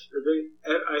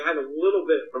 I had a little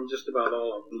bit from just about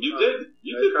all of them. You did.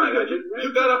 You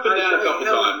got up and down a couple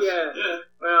times. Yeah.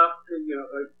 Well, it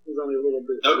was only a little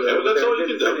bit. Okay, well, that's all you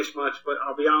can do. Didn't finish much, but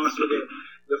I'll be honest with you,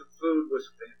 the food was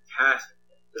fantastic.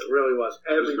 It really was.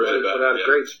 Everybody put out a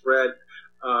great spread.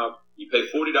 You pay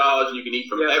 $40 and you can eat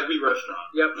from every restaurant.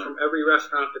 Yep, from every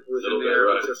restaurant that was in there.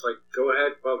 It was just like, go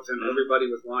ahead, folks. And everybody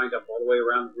was lined up all the way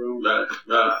around the room. Right.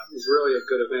 It was really a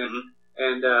good event.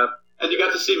 And you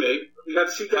got to see me. You got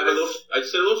to see I said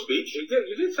a little speech. You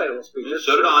did say a little speech.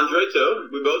 So did Andre,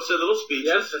 too. We both said little speeches.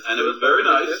 Yes. And it was very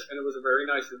nice. And it was a very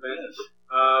nice event. Yes.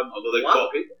 Although they called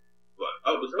people.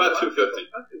 Oh, it was about 250.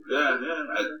 Yeah.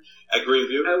 At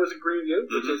Greenview. It was at Greenview,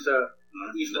 which is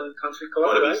Eastland Country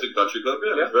Club. Part of Eastland Country Club,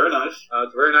 yeah. It was very nice.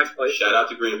 It's a very nice place. Shout out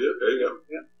to Greenview. There you go.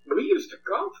 Yeah. We used to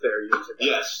golf there years ago.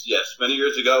 Yes. Many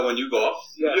years ago when you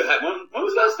golfed. Yes. When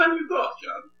was the last time you golfed,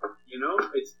 John?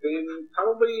 It's been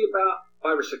probably about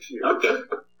 5 or 6 years. Okay.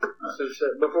 Since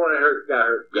before I got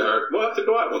hurt. We'll have to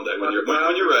go out one day when you're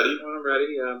ready. When I'm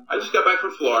ready. I just got back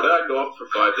from Florida. I golfed for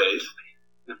 5 days.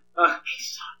 He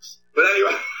sucks. But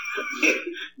anyway.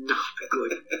 Not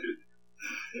good.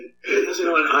 He doesn't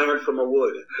know an iron from a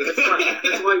wood. That's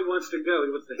why he wants to go.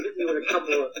 He wants to hit me with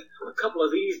a couple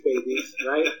of these babies,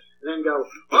 right? And then go,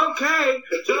 okay,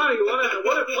 Johnny, what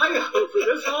a play for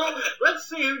this hole? Let's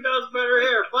see who does better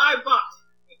here. $5.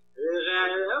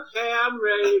 Okay, I'm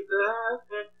ready for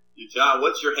that. John,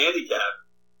 what's your handicap?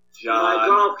 John. My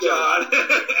golf game. John.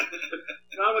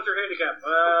 John, what's your handicap?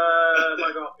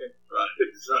 My golf game. Right.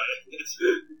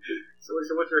 So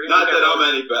what's your Not handicap? that I'm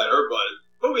any better,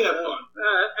 but we have fun.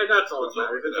 And that's all that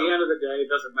matters. At the end of the day, it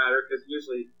doesn't matter because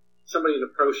usually somebody in the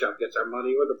pro shop gets our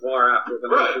money or the bar after the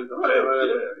Right.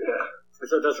 Yeah.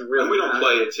 So it doesn't really And we don't matter.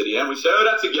 play it to the end. We say, oh,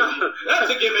 that's a gimme. That's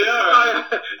a gimme. All right.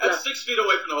 That's 6 feet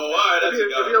away from the hole. All right, that's a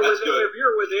go. That's good. If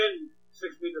you're within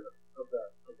 6 feet of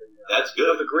That's good.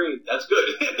 of the green. That's good.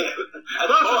 That's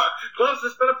par.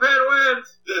 Closest but a pair wins.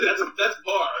 That's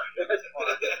par. That's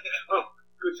par. Oh,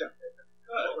 good job.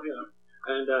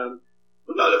 And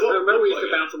No, remember we used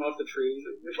to bounce them off the trees.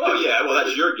 Well, yeah,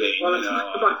 that's your game. Well, you that's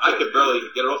know. my I could barely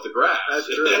get it off the grass. That's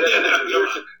true.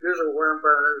 Yours are worm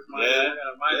burners. Mine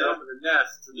are up in the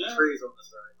nests and the trees on the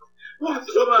side. We'll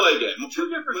play again. Two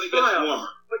different when it gets styles, warmer.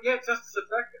 but yet just as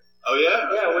effective. Oh,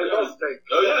 yeah? Yeah, we both take.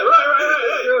 Oh, yeah,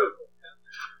 right. Beautiful.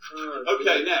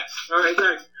 Okay, next. All right,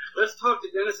 next. Let's talk to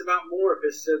Dennis about more of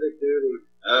his civic duty.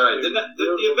 All right. The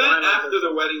event after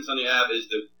the weddings on the Ave is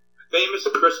the famous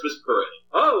Christmas parade.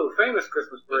 Oh, famous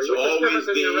Christmas parade. It's always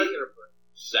than your regular parade.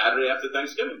 Saturday after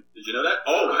Thanksgiving. Did you know that?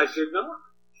 Always. I did not.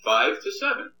 5 to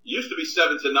 7. It used to be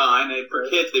 7 to 9, and for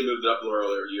kids they moved it up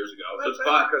earlier years ago. So it's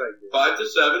 5 to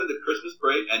 7, the Christmas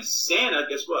parade, and Santa,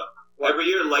 guess what? Every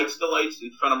year lights the lights in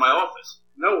front of my office.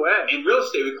 No way. In real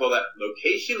estate we call that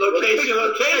location. All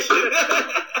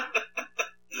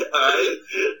right.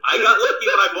 I got lucky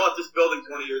when I bought this building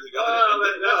 20 years ago. And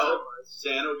didn't know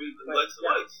Santa would be lights the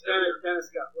lights.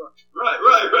 Dennis got one. Right.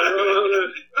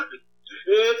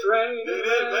 It's raining.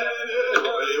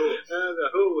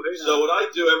 So what I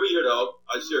do every year, though,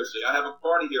 I have a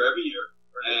party here every year,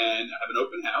 and I have an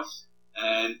open house,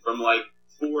 and from like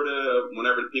 4 to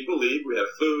whenever the people leave, we have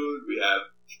food, we have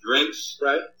drinks,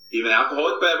 right? Even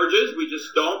alcoholic beverages. We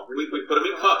just don't. We put them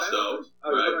in cups, though.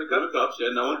 Oh, right? Put them in cups. Yeah,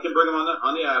 no one can bring them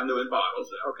on the avenue in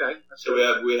bottles. Okay. So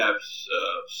we have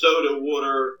soda,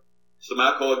 water, some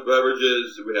alcoholic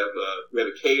beverages. We have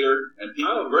a caterer, and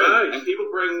people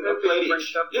bring a plate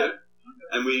each. Yeah.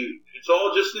 And it's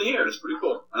all just in here. It's pretty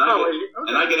cool.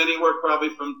 And I get anywhere probably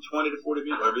from 20 to 40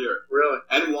 people every year. Really?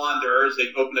 And wanderers.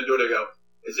 They open the door. They go,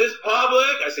 "Is this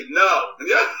public?" I say, "No."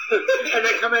 And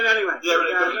they come in anyway. Yeah,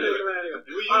 they come in anyway.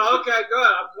 Oh, okay, good.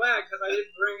 I'm glad because I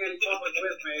didn't bring any public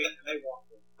with me, and they walked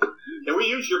in. Can we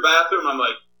use your bathroom? I'm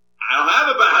like, I don't have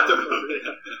a bathroom.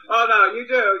 Oh no, you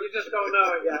do. You just don't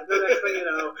know it yet. The next thing you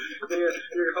know,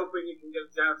 you're hoping you can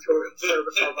get down to a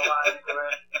service on the line.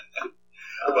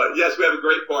 But yes, we have a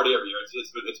great party every year.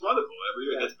 It's wonderful. Every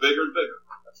year it gets bigger and bigger.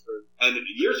 That's true. And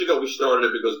years ago we started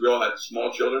it because we all had small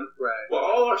children. Right. Well,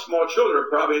 all our small children are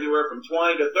probably anywhere from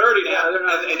 20 to 30 now.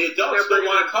 Yeah, and the adults still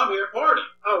want to come here and party.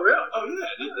 Oh, really? Oh,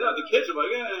 yeah. The kids are like,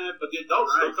 but the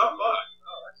adults still come by.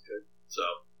 Oh, that's good. So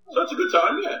it's a good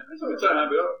time, yeah. It's a good time.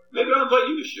 Maybe I'll invite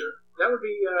you this year. That would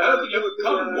be. I don't think you would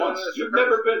come once. You've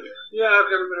never been here. Yeah, I've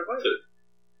never been invited.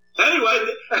 Anyway,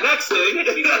 next thing.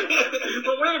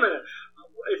 But wait a minute.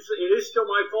 It is still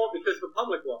my fault because the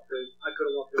public walked in. I could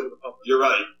have walked in with the public. You're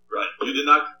right. You did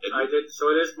not. I did,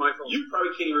 so it is my fault. You probably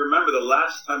can't even remember the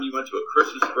last time you went to a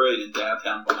Christmas parade in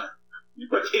downtown Byron. You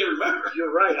probably can't even remember.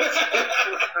 You're right. I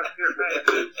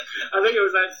think it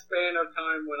was that span of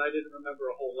time when I didn't remember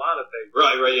a whole lot of things.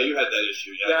 Right, yeah, you had that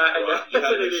issue. Yeah, you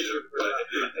had that issue.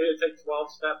 Right. I had to take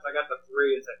 12 steps. I got to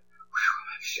 3 and said,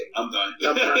 shit. I'm done. I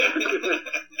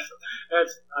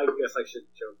guess I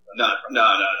shouldn't joke No. about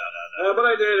that. But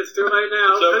I did. It's too late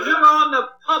now. Because you're on the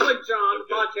Public John, the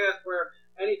podcast where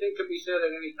anything can be said at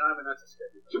any time, and that's a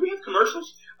schedule. Do we have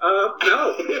commercials? No.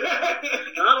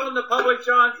 Not on the Public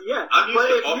John yet. But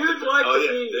if you'd like to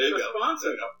be a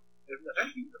sponsor,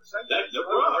 thank you for the segment. No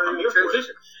problem.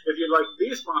 Transition. If you'd like to be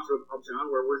a sponsor of the Public John,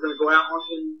 where we're going to go out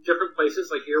in different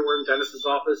places, like here we're in Dennis's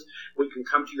office, we can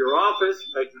come to your office.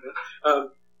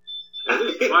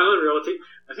 Violent Realty.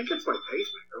 I think it's my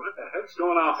basement. What the heck's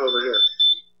going off over here?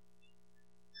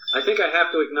 I think I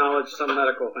have to acknowledge some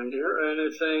medical thing here, and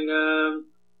it's saying, that's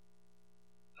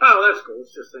cool.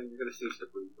 It's just saying you're going to cease to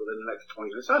breathe within the next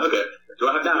 20 minutes. Okay. Do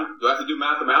I have to do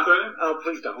mouth to mouth or anything? Oh,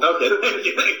 please don't. Okay. Thank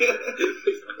you. Okay.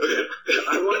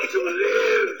 I want to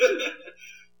live.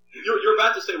 You're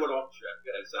about to say what off track.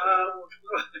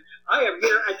 I am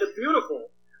here at the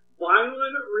beautiful Violent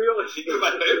Realty.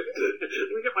 Let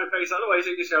me get my face otherwise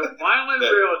you can show Violent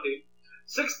Realty,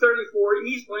 634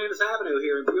 East Landis Avenue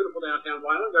here in beautiful downtown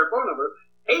Violent. Their phone number,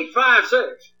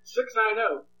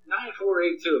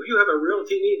 856-690-9482. If you have a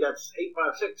realty need, that's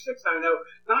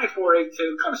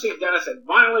 856-690-9482. Come see Dennis at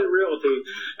Violent Realty.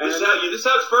 And this is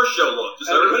how his first show looked.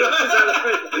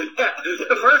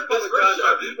 The first Public John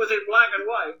was in black and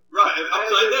white. Right,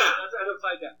 upside down. And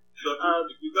upside down. So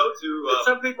if you go to...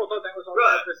 some people thought that was on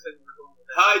right. purpose. And we're going with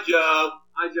that. Hi, Joe.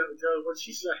 Hi, Joe. Joe, what'd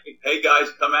she say? Hey, guys,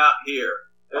 come out here.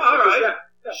 All right. Yeah.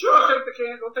 Sure. We'll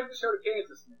take the show to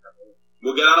Kansas.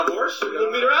 We'll get on a horse and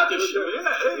we'll meet her out there. Yeah,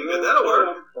 there you go. That'll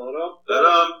work. Driver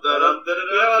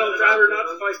nuts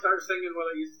if I start singing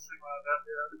what I used to sing when I was out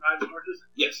there on the riding horses.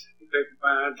 Yes. You take the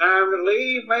fine time to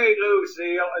leave me,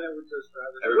 Lucille. And it would just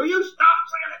drive it. Will you stop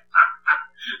singing it?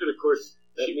 And of course,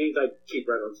 that means I keep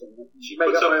right on singing it. She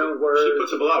make up my own words. She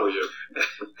puts a below with you.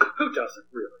 Who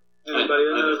doesn't, really? Anybody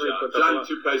that knows me puts up a John,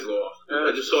 you pays law.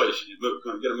 I just saw you. Move.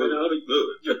 Get a move. Move it.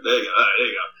 There you go. There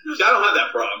you go. See, I don't have that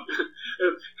problem.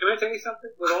 Can I tell you something?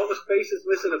 With all the spaces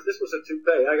missing, if this was a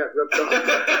toupee, I got ripped off.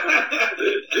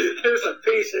 There's some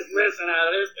pieces missing out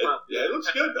of this pup. Yeah, it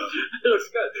looks good, though. It looks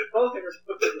good. Both hairs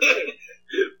look good. 3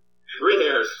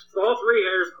 hairs. All 3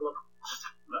 hairs look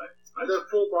nice. They're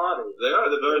full body. They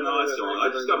are. They're very nice. I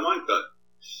just got mine cut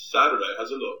Saturday. How's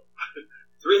it look?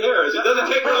 3 hairs. It doesn't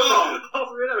take very long.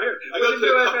 All 3 of them here. I go to the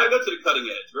cutting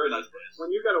edge. Very nice place. When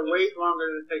you got to wait longer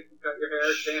than it takes to cut your hair,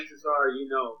 chances are you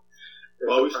know.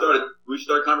 Well, we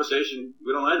start conversation. We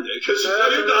don't end it because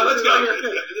you're done. Let's go.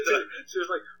 She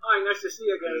was like, "Hi, nice to see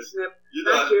you again, Snip.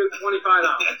 Thank you. $25.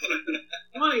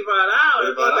 $25. $8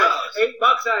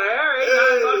 a hair. $9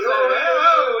 a hair.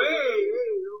 Oh, hey.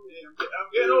 I'm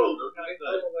getting older.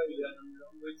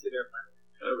 I'm with you there,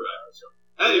 man. All right.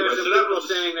 Anyway, so people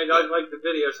saying they don't like the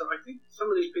video, so I think some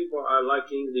of these people are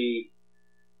liking the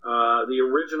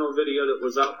original video that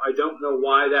was up. I don't know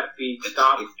why that feed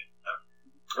stopped.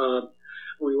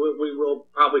 We will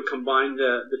probably combine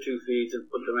the 2 feeds and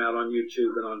put them out on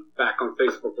YouTube and back on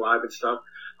Facebook Live and stuff.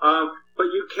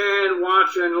 But you can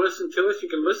watch and listen to us. You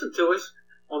can listen to us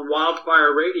on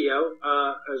Wildfire Radio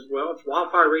as well. It's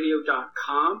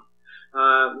wildfireradio.com.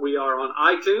 We are on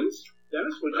iTunes.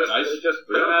 Dennis, we just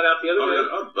put that out the other day.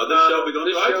 But this show will be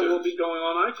going to iTunes. This show will be going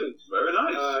on iTunes. Very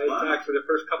nice. In fact, for the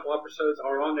first couple episodes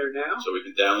are on there now. So we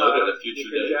can download it at a future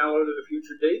date. You can download it at a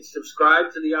future date.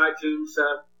 Subscribe to the iTunes,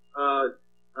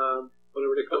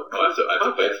 whatever they call it. I have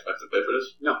to pay for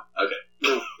this? No. Okay.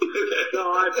 No.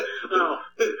 No.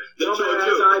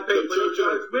 I pay for you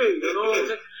charge me. You know what I'm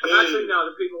saying? Actually,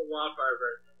 no. The people at Wildfire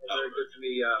are very good to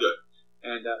me. Good.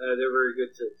 And they're very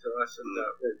good to us. And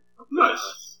nice.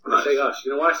 When I say us,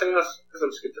 you know why I say us? Because I'm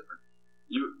schizophrenic.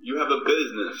 You have a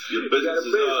business. Your business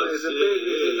is us. It's a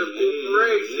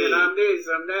corporation. I'm this,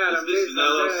 I'm that, I'm this, an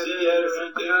LLC?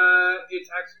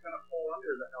 It's actually going to fall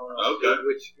under the LLC,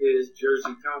 which is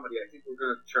Jersey Comedy. I think we're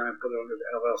going to try and put it under the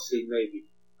LLC, maybe.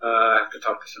 I have to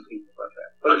talk to some people about that.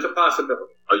 But it's a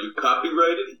possibility. Are you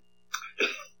copyrighted?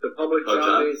 The public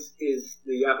job is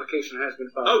the application has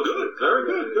been filed. Oh, good. Very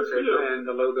good. Good for you. And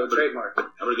the logo trademark. I'm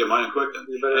going to get mine quick then.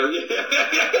 You better. Me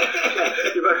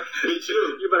too.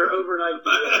 You better overnight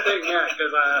the thing, because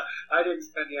I didn't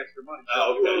spend the extra money.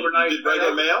 Oh, okay. You overnight. You did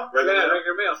regular mail?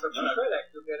 Regular mail. So if you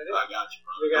FedEx, you'll get it in. I got you.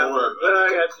 Don't worry about it.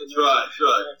 I got you. That's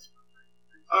right.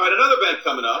 All right, another event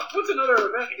coming up. What's another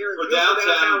event here for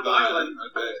downtown Vineland?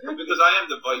 Okay, because I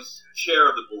am the vice chair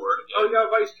of the board. Oh, you're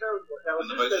vice chair of the board. Now, is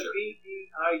this the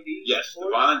VEID? Yes, the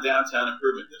Vineland Downtown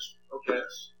Improvement District. Okay.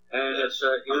 Yes. And it's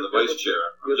I'm the vice chair.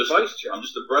 You're the vice chair. I'm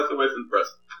just a breath away from the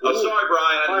president. Oh, sorry,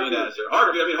 Brian. I didn't mean that.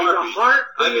 Heartbeat. I mean heartbeat.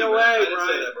 Heartbeat away, I didn't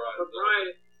say that, Brian. But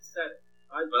Brian said it.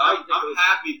 But I'm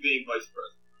happy being vice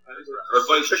president. Or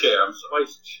vice chair, I'm sorry.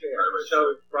 Vice chair.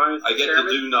 So Brian's I get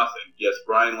chairman? to do nothing. Yes,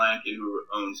 Brian Lankin, who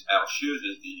owns Al Shoes,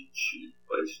 is the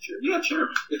vice chair. Yeah,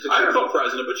 chairman. I don't know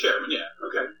president, but chairman, yeah.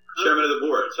 Okay. Chairman of the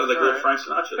board. Sounds like a little Frank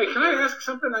Sinatra. Hey, can I ask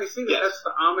something? I see that that's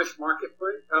the Amish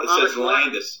marketplace. It says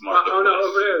Landis Marketplace. Oh, no,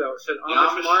 over there, though. It said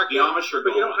Amish Market. The Amish are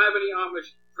gone. But you don't have any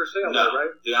Amish for sale there,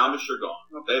 right? The Amish are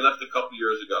gone. Okay. They left a couple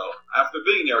years ago. After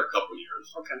being there a couple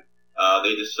years. Okay.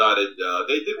 They decided,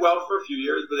 they did well for a few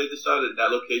years, but they decided that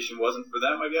location wasn't for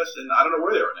them, I guess, and I don't know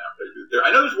where they are now.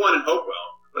 I know there's one in Hopewell,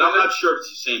 but I'm not sure if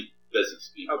it's the same business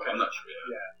people. Okay. I'm not sure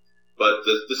yet. Yeah. But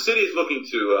the city is looking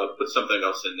to put something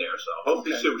else in there, so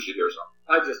hopefully soon we should hear something.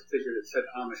 I just figured it said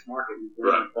Amish Market. You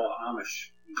bought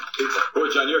Amish people. Boy,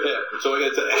 John, you're hip. That's all I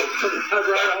got to say.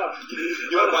 Right on.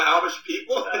 You want to buy Amish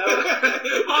people?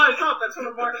 I thought that's what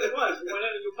the market was. You went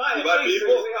in and you buy it. You buy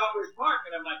people? The Amish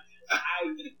Market. I'm like, I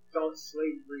thought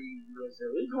slavery was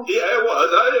illegal. Yeah, it was.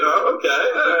 Okay. All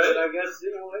right. I guess,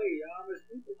 hey, Amish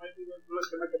people might be looking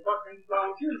to make a buck and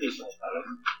volunteer people. I don't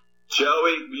know.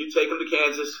 Joey, will you take them to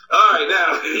Kansas? All right,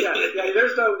 now. yeah.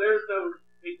 There's no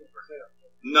people for sale.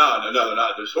 No,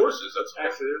 not. There's horses. That's all.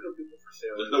 Actually, there's no people for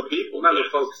sale. There's no people. Remember,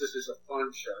 folks, this is a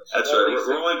fun show. So that's right.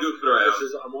 We're only goofing around.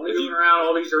 I'm only goofing around.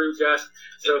 All these are in jest.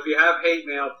 So if you have hate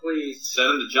mail, please send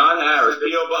them to John Harris,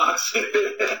 P.O. Box.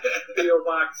 P.O.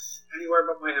 Box, anywhere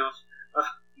but my house.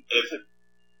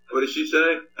 What did she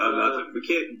say? Nothing. We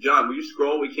can't, John, will you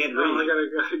scroll? We can't read. I gotta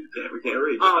We can't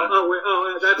read.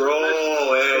 That's scroll.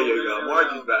 There you go.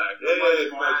 Margie's back. Hey,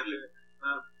 Margie.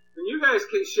 And you guys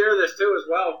can share this too as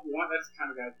well if you want. That's the kind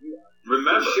of guys we are.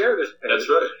 Remember, share this page. That's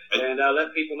right. And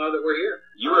let people know that we're here.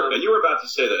 You were about to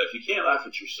say that if you can't laugh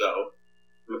at yourself,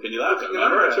 who can you laugh at?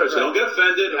 Remember? That's right. So don't get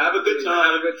offended. Have a good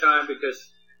time. Have a good time because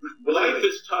life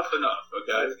is tough enough.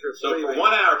 Okay. So for 1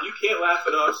 hour, if you can't laugh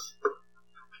at us,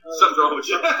 something's wrong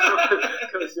with you.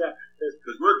 Because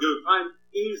we're goofy. I'm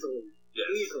easily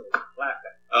laughed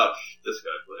at. Oh, this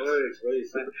guy, please.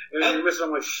 And you're missing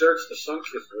all my shirts to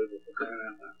Sunkist with.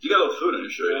 You got a little food on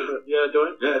your shirt. Yeah, do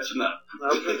it? Yeah, it's enough.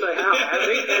 I was going to say, how? I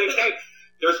didn't eat any cake.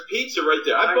 There's pizza right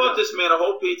there. I bought this man a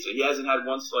whole pizza. He hasn't had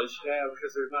one slice. Yeah,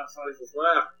 because there's not slices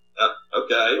left.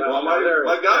 Okay. Well,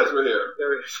 my guys were here.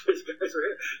 His guys were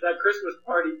here. That Christmas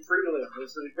party prelim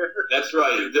was in here. That's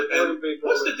right. And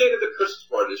what's the date of the Christmas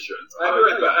party this year? I'll be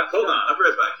right back. Hold on. I'll be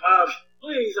right back.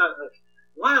 Please,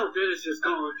 Wild Dennis is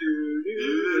going to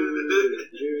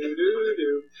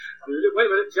Wait a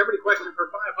minute. Jeopardy question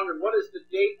for 500. What is the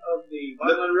date of the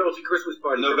Violin Realty Christmas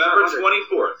party? November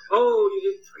 24th. Oh, you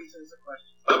did 3 cents a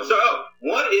question. I'm sorry.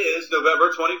 What is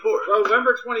November 24th?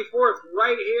 November 24th,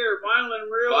 right here, Violin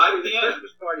Realty 5 p.m.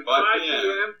 Christmas party. 5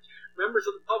 p.m. Members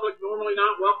of the public normally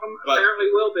not welcome,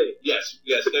 apparently will be. Yes,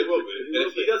 they will be. And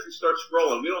if he doesn't start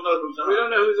scrolling, we don't know who's on. We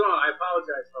don't know who's on. I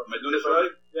apologize, folks. Am I doing this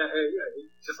right? Yeah,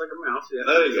 just like a mouse. Yeah.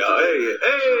 There you go.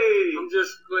 Hey! I'm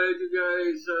just glad you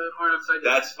guys aren't upside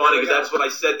down. That's funny, because that's what I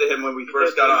said to him when we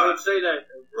first got on. I did say that.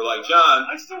 We're like,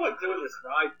 John. I still like doing this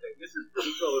ride thing. This is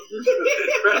pretty cool.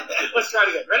 Let's try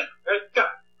it again. Ready? Go.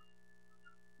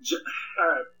 All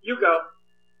right, you go.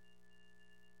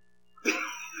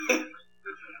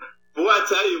 Boy, I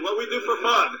tell you, what we do for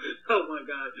fun. Oh, my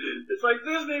God. It's like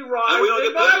Disney rides. And we don't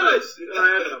get violence. All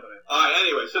right,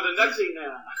 anyway, so the next...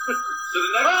 now.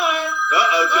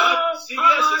 John.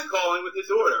 CBS is calling with his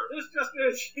order. This just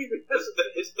is CBS.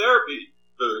 His therapy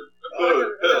food. I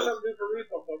got something for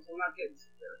refill, folks. We're not getting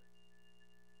some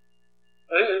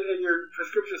therapy. And your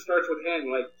prescription starts with N,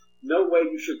 like, no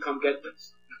way you should come get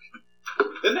this.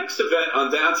 The next event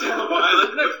on Downtown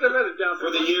Island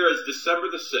for the year is December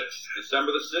the 6th.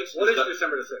 December the 6th? What is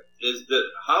December the 6th? Is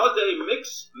the holiday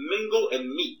Mix, Mingle, and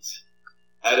Meet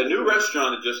at a new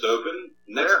restaurant that just opened,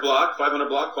 next block, 500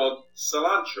 block, called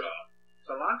Cilantro.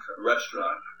 Cilantro?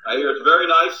 Restaurant. I hear it's very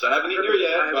nice. I haven't eaten here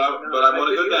yet, but I want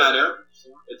to go down there.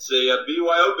 It's a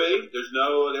BYOB.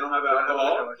 They don't have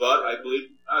alcohol, but I believe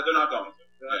they're not going to.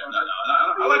 No.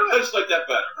 I like places like that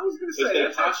better. I was going to say, they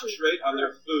concentrate on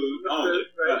their food only.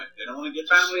 Right. They don't want to get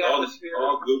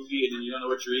all goofy and then you don't know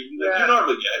what you're eating. Like you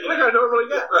normally get. Like I normally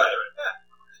get. Right. Yeah.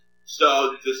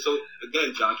 So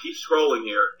again, John, keep scrolling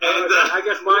here. And I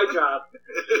guess my job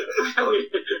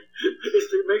is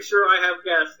to make sure I have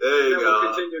guests. There you go.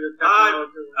 We'll continue to Hi,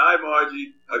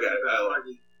 Margie. Okay.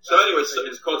 So anyway,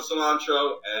 it's called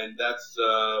Cilantro, and that's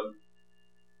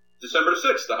December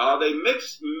 6th, the holiday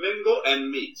Mix, Mingle, and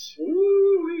Meet.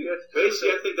 Basically,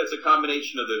 I think that's a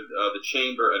combination of the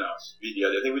chamber and us.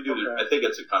 I think we do. I think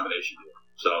it's a combination deal.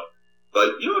 So,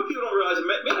 but you know what people don't realize?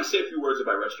 May I say a few words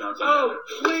about restaurants?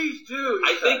 Please do.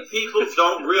 I think people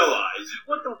don't realize.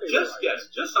 What don't they realize?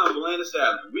 Just on Landis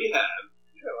Avenue, we have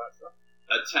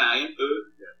Italian food.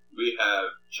 Yeah. We have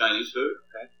Chinese food.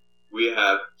 Okay. We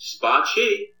have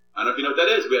Spachi. I don't know if you know what that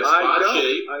is. We have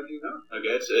Spachi. I do know.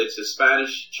 Okay, it's a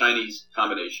Spanish-Chinese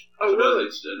combination. Oh, really? I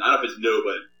don't know if it's new,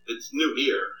 but it's new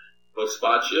here. But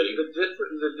Spachi.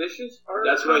 The dishes are...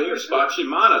 That's right here. Spachi.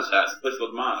 Mana's has a place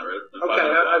called Mana, right?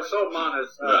 Okay, I saw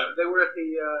Mana's. Right. They were at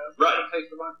the...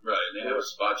 Taste of Mana. Right, they have a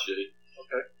Spachi.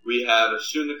 Okay. We have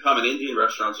soon-to-come an Indian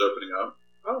restaurants opening up.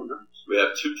 Oh, nice. We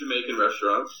have 2 Jamaican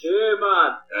restaurants. Hey,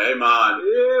 man. Hey, man.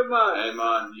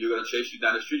 You're going to chase you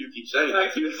down the street. You keep saying that.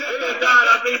 Hey, God,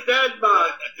 I'll be dead, man.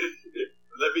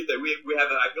 Let me think. We have,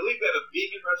 I believe we have a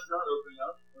vegan restaurant opening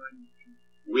up.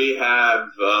 We have,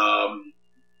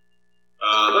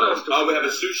 we have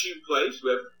a sushi place.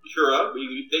 We have Kura.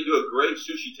 They do a great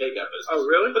sushi takeout business. Oh,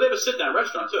 really? But they have a sit-down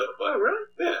restaurant, too. Oh, really?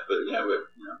 Yeah,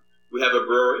 we have a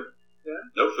brewery. Yeah.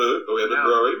 No food, but we have a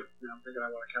brewery. Yeah, I'm thinking I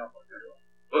want a California.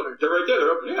 Well, they're right there.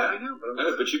 They're open. Yeah, I know.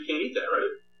 But you can't eat that,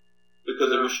 right?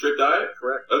 Because of your strict diet?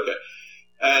 Correct. Okay.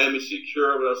 And let me see.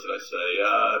 Cura, what else did I say?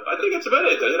 I think that's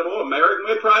about it. I hit them all. American.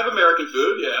 We have private American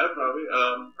food. Yeah, probably.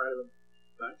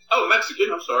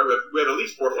 Mexican. I'm sorry. We have at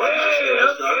least 4 or 5 Mexican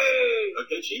restaurants.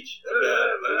 Okay, Cheech.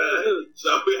 Okay.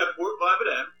 So we have 4 or 5 of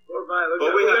them. 4 or 5.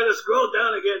 But we got to scroll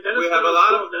down again. We have a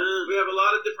lot of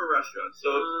different restaurants.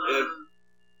 So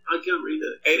I can't read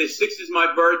it. Hey, the 6th is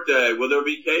my birthday. Will there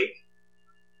be cake?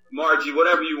 Margie,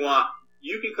 whatever you want.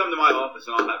 you can come to my office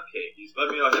and I'll have cake. You just let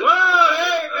me know. Whoa,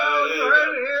 there you go. You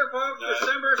heard it here, folks. Right.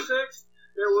 December 6th,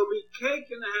 there will be cake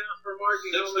in the house for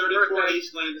Margie Hillman's 634 birthday.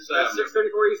 East Landis That's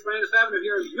Avenue. 634 East Landis Avenue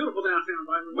here in beautiful downtown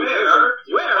Vineland. Where?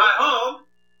 Where? Buy home.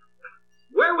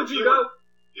 Where would you go?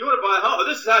 You want to buy a home?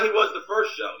 This is how he was the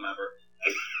first show, remember?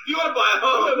 You want to buy a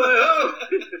home?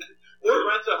 Or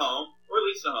rent a home, or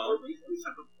lease a home,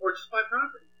 Or just buy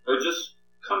property. or just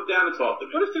come down and talk to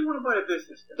me. What if they want to buy a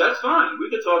business? That's fine. We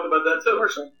can talk about that too.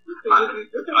 Commercial.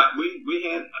 I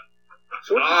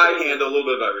handle a little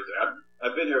bit of everything.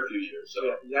 I've been here a few years, so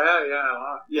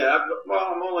Yeah.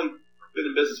 I'm only been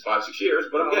in business 5-6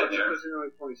 years, but I'm getting there. That's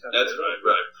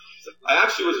Right. I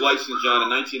actually was licensed, John, in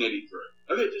 1983.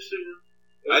 Okay, just so you know.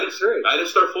 I didn't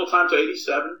start full time till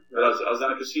 87, but I was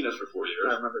down at casinos for 4 years.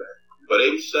 I remember that. But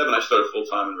 87, I started full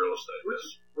time in real estate.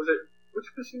 Which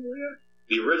casino were you at?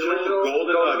 The original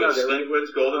Golden Nugget,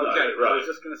 Stinkwin's Golden Nugget. I was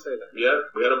just going to say that. Yeah,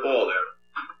 we had a ball there.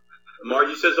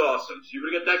 Margie says awesome. So you're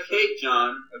going to get that cake,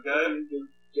 John, okay?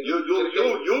 You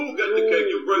get the cake,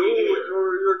 you bring it here.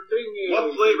 Your thing is...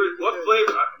 What flavor,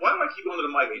 why do I keep going to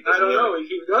the mic? I don't know. He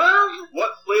keeps going.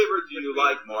 What flavor do you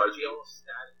like, Margie? Okay.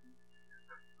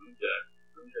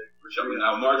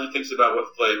 Now, Margie thinks about what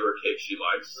flavor cake she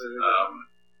likes.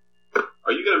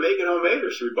 Are you going to make it homemade,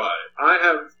 or should we buy it? I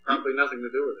have probably nothing to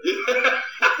do with it.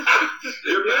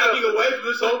 You're backing away from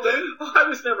this whole thing? I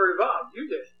was never involved. You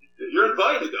did. You're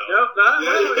invited, though. Nope, I'm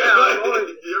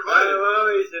always invited.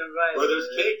 invited. Where there's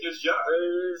cake, there's John.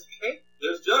 There's cake.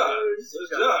 There's John. There's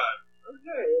John.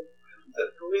 Okay.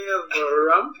 Do we have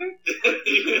rum cake?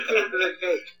 The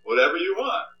cake. Whatever you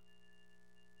want.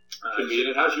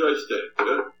 Convenient. How's your iced tea?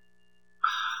 Good?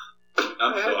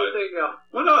 I'm sorry.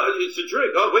 Well, no, it's a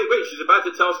drink. Oh, wait. She's about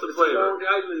to tell us the flavor.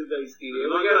 I lose iced tea.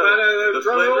 The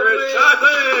flavor is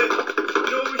chocolate.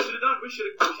 You know what we should have done? We should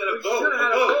have voted.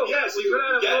 Yes, we should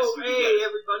have voted. Hey,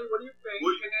 everybody, what do you think?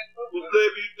 What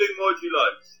flavor do you think Margie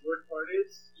likes? Worst part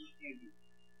is, you can't do it.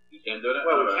 You can't do that?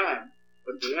 Well, we can,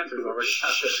 but the answer's already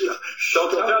out there. Tell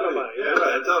everybody. Yeah,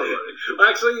 right. Tell everybody.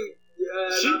 Actually,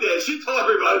 she did. She told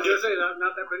everybody. I was going to say,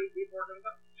 not that many people are going to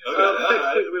know. Okay, all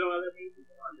right. We don't have that many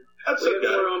people on here. That's we okay.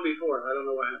 had more on before. I don't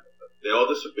know what happened. They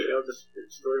all disappeared.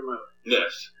 Story of my life.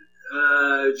 Yes.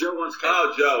 Joe wants cake.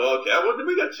 Oh, Joe. Okay. Well, then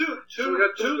we got two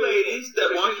ladies that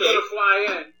want cake. To fly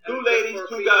in. Two ladies,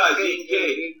 two guys eating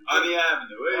cake on the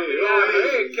avenue.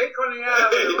 Hey, cake on the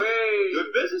avenue. Hey.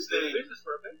 Good business name. Good business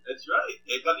for a thing. That's right.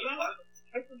 Cake on the avenue.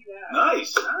 Cake on the avenue.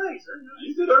 Nice.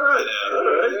 You did all right. All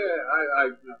right. Yeah,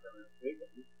 I'm not going to take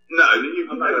it. No, you're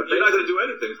not going to do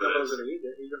anything for this.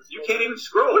 You can't even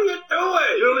scroll. What are you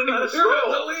doing? You don't even know how to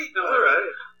scroll. Delete. No, all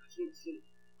right.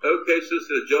 Okay,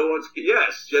 sister, Joe wants cake.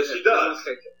 Yes, she does.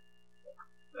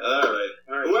 All right.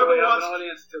 Whoever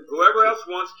else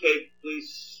wants cake, please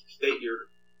state your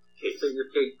cake. State your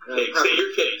cake. State your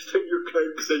cake.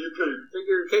 State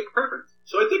your cake preference.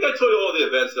 So I think I told you all the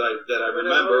events that I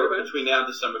remember between now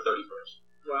and December 31st.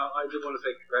 Well, I do want to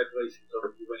say congratulations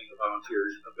on you winning the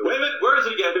volunteers. Wait a minute, where is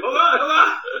it again? Hold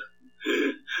on.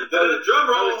 The drum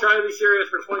roll. I was trying to be serious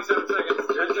for 27 seconds.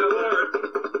 Thank you, Lord.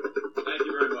 Thank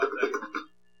you very much. Thank you.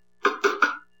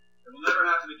 It will never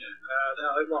happen again. No,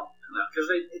 it won't. Because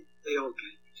they all get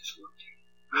it. Just one team.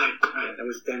 Right. That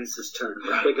was Dennis's turn.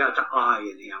 Right. They got the I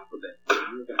in the alphabet.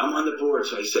 I'm on the board,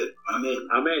 so I said, I'm in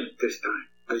this time.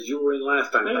 Because you were in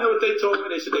last time. You know what they told me?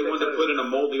 They said they wanted to put in a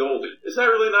moldy oldie. Is that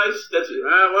really nice? That's a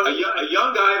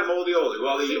young guy in a moldy oldie.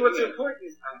 Well, see, what's important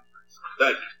is time.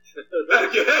 Thank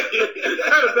you.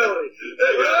 Credibility.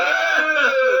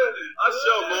 I'll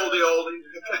show moldy oldie.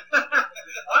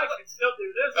 I can still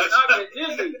do this. I'm not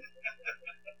dizzy.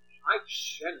 I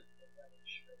can.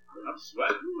 I'm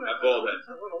sweating. That bald head.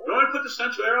 You want to put the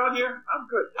central air on here? I'm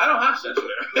good. I don't have central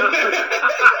air.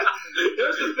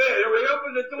 There's the fan. We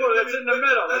open the door. That's in the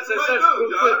middle. That's what I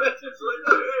do, John.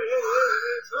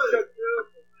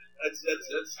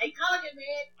 Hey, Culligan,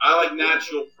 man. I like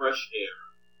natural, fresh air.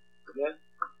 Yeah.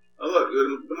 Oh, look,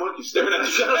 the monkey's staring at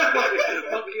you.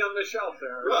 Monkey on the shelf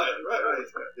there. Right.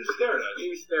 He's staring at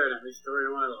you. He's staring at me. Story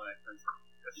of my life.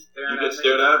 You get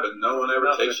stared at, but no one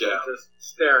ever takes you out. Just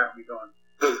stare at me going.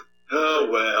 Oh,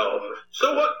 well.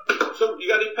 So what? So you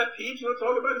got any pet peeves you want to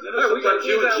talk about? We got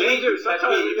you and Jane.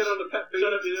 Sometimes we get on the pet peeves.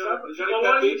 Well,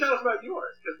 why don't you tell us about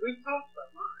yours? Because we've talked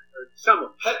about mine. Or some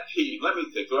of them. Pet peeve. Let me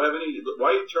think. Do I have any?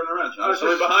 Why are you turning around, John?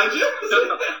 Somebody behind you?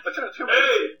 Hey,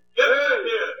 get back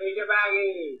here. Hey, get back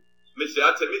here. Let me see.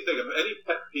 Let me think of any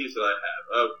pet peeves that I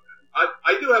have.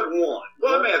 I do have one.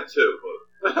 Well, I may have two.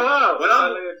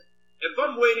 If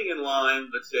I'm waiting in line,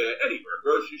 let's say anywhere,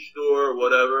 grocery store,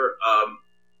 whatever,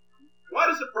 why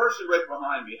does the person right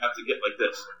behind me have to get like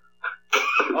this?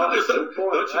 That's the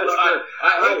point. Don't you know?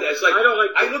 I hate that. It's like, I don't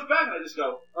like. I look back and I just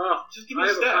go, just give me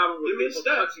a step. Give me a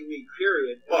step. Touching me,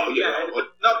 period. Well, no, you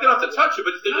don't have to touch it,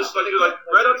 but they're just like, you're like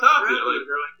right on top of you. Like,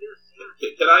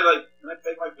 can I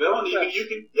take my bill? And you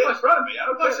can get in front of me. I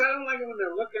don't care. I don't like it when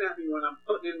they're looking at me when I'm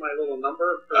putting in my little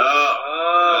number.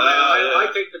 I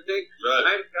take the thing. Right. I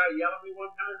had a guy yell at me one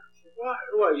time. I said, "Why?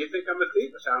 What? You think I'm a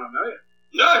thief?" I said, "I don't know you."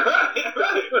 No, right.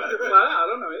 I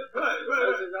don't know you. Right.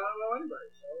 I said, "I don't know anybody."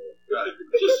 So. Right.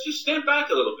 Just stand back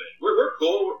a little bit. We're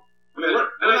cool.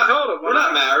 I told him we're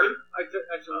not married. I said,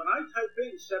 when I type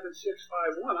in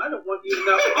 7651, I don't want you to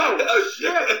know. Oh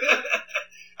shit!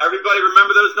 Everybody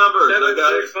remember those numbers.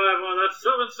 7651. That's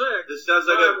 76. This sounds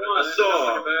like a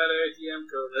song. Like a bad ATM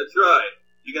code. That's right.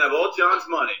 You can have all John's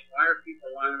money. Why are people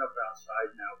lining up outside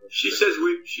now? She says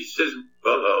we're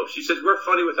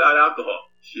funny without alcohol.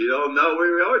 She don't know we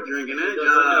are drinking it,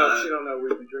 John. She don't know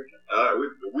we've been drinking.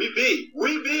 We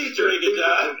be drinking,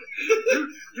 John.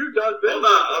 You done business. Hold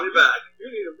on, I'll be back.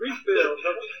 You need a refill.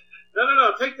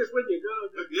 No, take this with you. Go.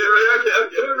 Yeah, right,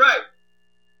 okay. Do it right.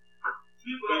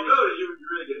 People don't know that you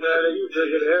drink it. Yeah, you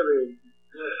drink it heavy.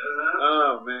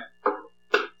 Oh, man.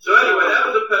 So anyway, that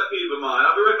was a pet peeve of mine.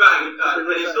 I'll be right back. Can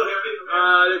you still hear me?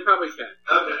 They probably can.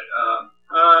 Okay.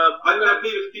 My pet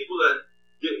peeve is people that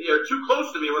are too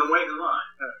close to me when I'm waiting in line.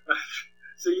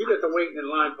 So you get the waiting in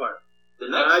line part.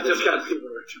 I just got people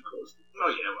that are too close to me. Oh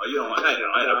yeah, well you don't want. I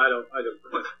don't.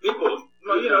 People.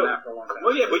 Well, you know.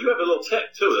 Well, yeah, but you have a little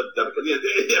tech too that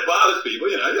bothers people.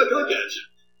 You know, you look at you.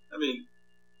 I mean.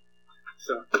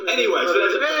 So anyway,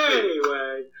 that's a pet peeve.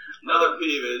 Anyway, another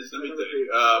peeve is let me think.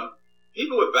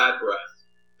 People with bad breath.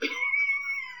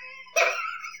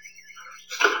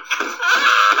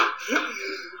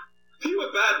 People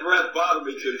with bad breath bother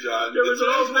me too, John. There was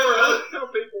always more. I'll tell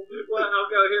people, well,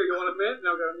 I'll go here. You want a mint? And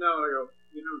I'll go, no. I go,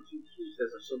 you know, she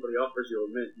says if somebody offers you a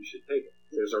mint, you should take it.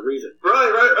 There's a reason.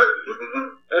 Right.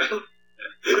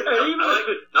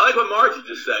 I like what Margie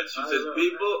just said. She says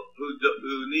people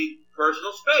who need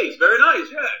personal space. Very nice,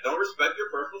 yeah. Don't respect your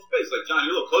personal space. Like, John,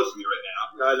 you're a little close to me right now.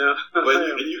 I know. But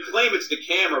and you claim it's the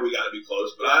camera we got to be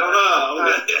close, but I don't know.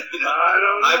 I don't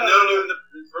know. I've known you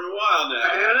for a while now.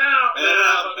 Pan out.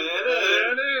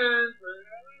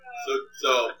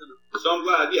 So I'm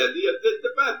glad, yeah,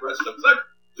 the bad breath stuff. Because I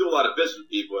do a lot of business with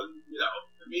people, and, you know,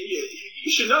 I mean, you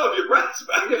should know if your breath's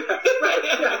bad.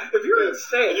 Yeah. If you're in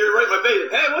sales. And you're right in my face,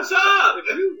 hey, what's up?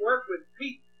 If you work with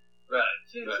people, Right.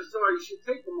 chances are you should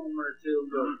take a moment or two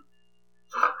and go,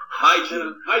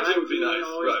 hygiene would be nice.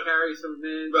 Always Right. carry some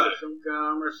mint or some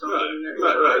gum or something in there.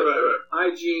 Right.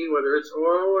 Hygiene, whether it's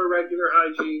oral or regular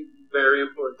hygiene, very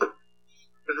important.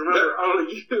 Because remember,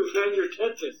 only you and your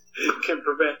dentist can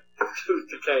prevent tooth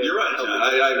decay. You're right, John.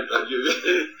 I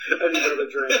need another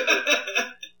drink.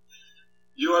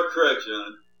 You are correct,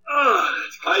 John.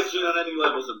 Hygiene on any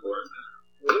level is important.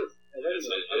 It is.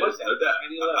 I like that. No doubt.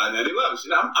 On any level.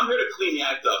 See, I'm here to clean the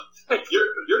act up.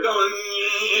 You're going,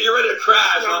 you're ready to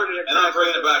crash, and I'm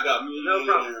bringing it back up. No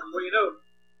problem. Well, you know,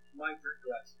 my drink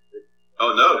glass.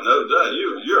 Oh, no,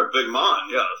 you're a big man.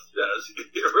 Yes.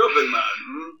 You're a real big man.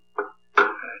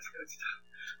 That's good stuff.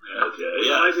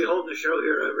 Yeah. I might be holding the show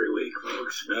here every week,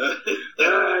 folks.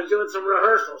 Doing some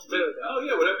rehearsals, too. Oh,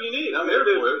 yeah, whatever you need. I'm here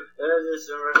for it. There's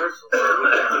some rehearsals.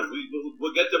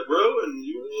 We'll get the brew, and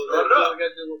you start it up. We'll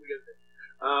get to.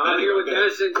 I'm here with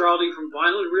Dennis Ingraldi from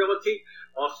Vineland Realty,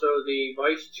 also the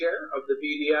vice chair of the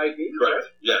BDID.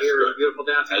 Correct. Yes. Here in beautiful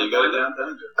downtown. How you going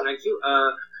downtown? Thank you.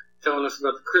 Telling us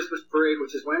about the Christmas parade,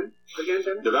 which is when again,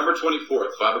 Dennis? November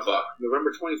 24th, 5 o'clock. November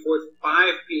 24th,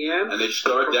 5 p.m. And they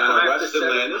start down in West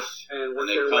Atlantis, and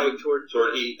they come toward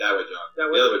east. That way, John. That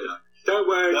way. The other way, John. That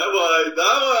way.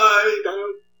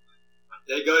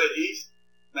 They go to east.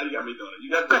 Now you got me doing it. You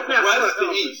got to go west to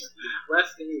east.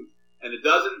 West to east. And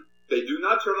they do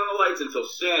not turn on the lights until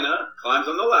Santa climbs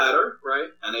on the ladder.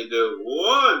 Right. And they do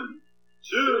 1,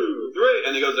 2, 3.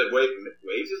 And he goes like,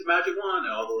 waves his magic wand,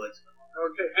 and all the lights come on.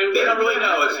 Okay. And they don't really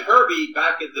know. It's Herbie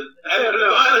back at the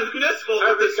Vineland Municipal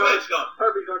with the switch gun.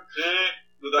 Herbie going,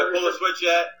 did I pull the switch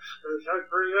yet?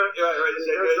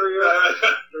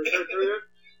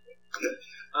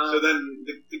 So then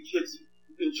the kids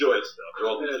enjoy stuff. They're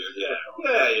all kids. Yeah.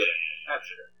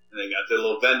 And they got the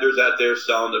little vendors out there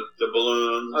selling the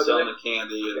balloons, selling the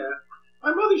candy. And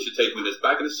my mother used to take me to this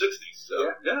back in the 60s. So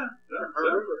yeah. I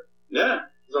remember. Yeah.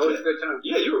 It was always a good time.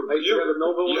 Yeah, you were the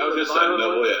Millville. I was just saying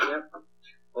Millville, yeah.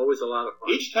 Always a lot of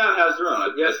fun. Each town has their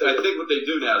own. Yes, I think what they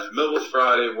do now is Millville's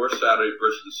Friday, we're Saturday,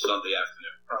 Bristol's Sunday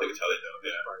afternoon. I think it's how they do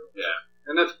it. Yeah.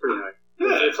 And that's pretty nice.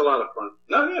 Yeah. It's a lot of fun.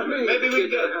 No, yeah. Maybe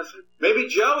we can maybe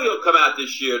Joey will come out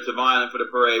this year to Vineland for the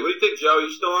parade. What do you think,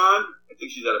 Joey? You still on? I think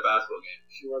she's at a basketball game.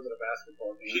 She was at a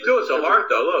basketball game. She's doing so hard,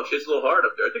 though. Look, she has a little heart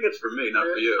up there. I think it's for me, not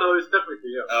for you. Oh, it's definitely for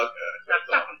you. Okay.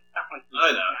 I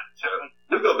know.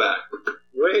 You go back.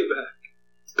 Way back.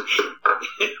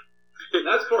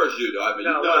 As far as you, though. I mean,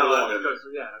 you've done it long enough. Because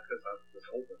I was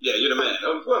older. Yeah, you're the man.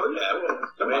 Oh, well, yeah, well,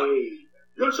 come on.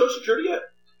 You on Social Security yet?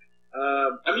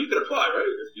 I mean, you could apply, right?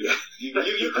 You could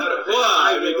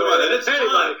apply. I mean, come on, and it's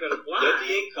time. Get the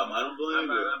income. I don't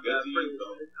blame you. Get the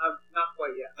income. Not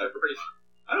quite yet. I'm pretty sure.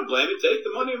 I don't blame you. Take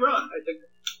the money and run. I think.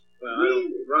 Well, I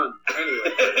don't run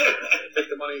anyway. Take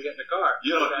the money and get in the car.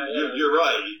 You're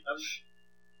right.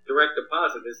 Direct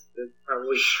deposit is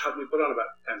probably helped me put on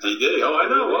about 10. He did. Oh, I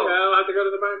know. Well, I don't have to go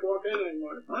to the bank, walk in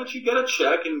anymore. Why don't you get a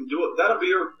check and do it? That'll be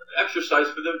your exercise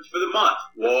for the month.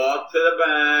 Walk to the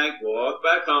bank, walk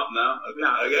back home. No, okay.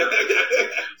 No, Okay.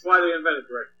 That's why they invented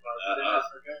direct deposit.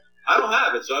 Okay. I don't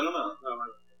have it, so I don't know. No,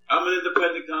 I'm an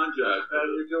independent contractor.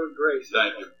 you're doing great.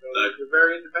 Thank you. You're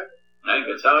very independent. Thank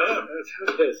you. That's how I am. That's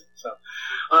how it is. So,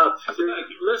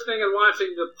 you're listening and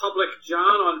watching The Public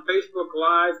John on Facebook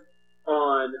Live,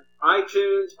 on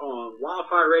iTunes, on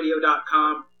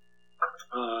wildfireradio.com,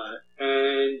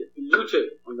 and YouTube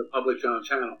on the Public John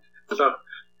channel. So,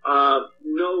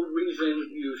 no reason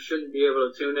you shouldn't be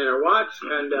able to tune in or watch,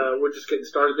 and we're just getting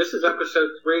started. This is episode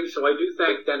 3, so I do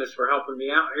thank Dennis for helping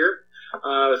me out here.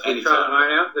 As we try to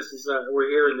iron out. This is we're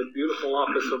here in the beautiful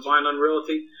office of Vineland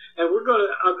Realty, and we're going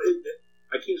to.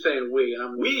 I keep saying we, and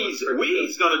I'm. We's going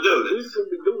to do this. We's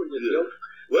going to be doing this. Yeah.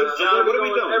 What's John? What are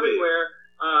we doing? Everywhere.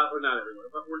 Well, not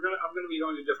everywhere, but I'm going to be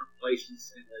going to different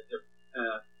places and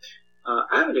different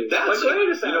avenues. That's it.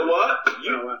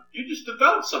 You know what? You just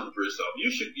developed something for yourself.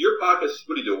 Your podcast.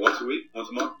 What do you do? Once a week?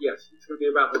 Once a month? Yes, it's going to be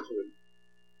about once a week.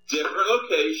 Different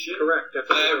location. Correct.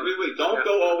 Every week. Don't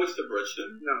go always to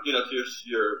Bridgeton. No. You know, to your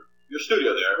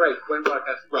studio there. Right. Quinn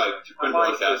Broadcasting. Right. To Quinn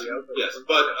Broadcasting. Yes,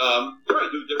 but right,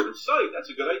 do a different site. That's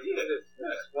a good idea.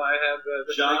 That's why I have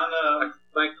this John. I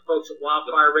thank the folks at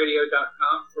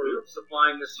wildfireradio.com for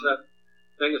supplying this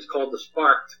thing. It's called the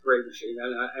Spark Spray Machine,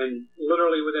 and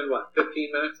literally within 15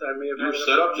 minutes I may have. You were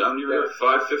set up, John. You were at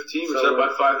 5:15. We set up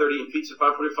by 5:30. And pizza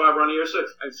 5:45. We're on the air 6.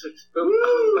 And 6.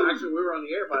 Actually, we were on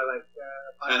the air by like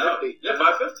 5:50. Yeah,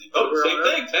 5:50. Oh, same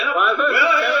thing. 10 up. 5:50.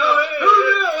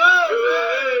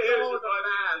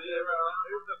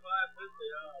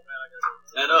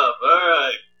 Ten up. All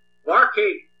right.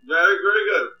 Barkeep. Very, very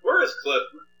good. Where is Cliff?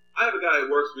 I have a guy who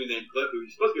works for me named Cliff,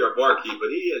 who's supposed to be our barkeep, but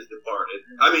he has departed.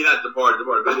 I mean, not departed,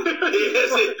 but he's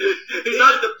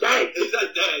not dead. He's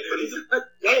not dead, but he's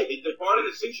dead. He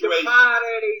departed the situation.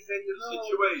 Departed, he said,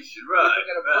 situation, right. We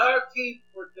got a barkeep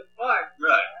for depart.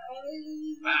 Right.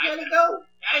 He's gonna go.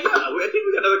 I know. I think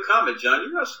we got another comment, John.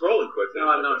 You're not scrolling quick.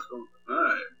 No, I'm not scrolling. All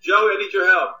right. Joey, I need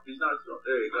your help. He's not scrolling.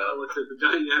 There you go. What's it?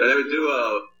 Let me do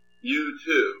you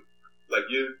too. Like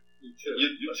you.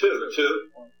 You too.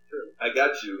 I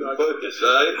got you. Focus,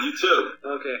 right? You too.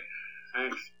 Okay.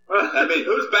 Thanks. I mean,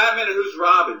 who's Batman and who's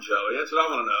Robin, Joey? That's what I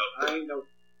want to know. I ain't no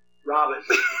Robin.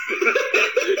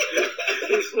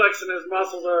 He's flexing his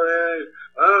muscles over there.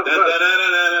 I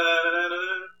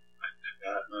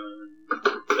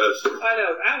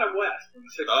know. Adam West from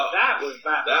the 60s. That was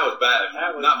Batman. That was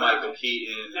Batman. Not Michael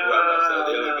Keaton. No,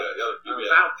 the other guy.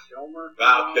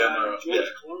 Val Kilmer.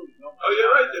 George Clooney. Oh,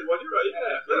 you're right. Did one. You're right.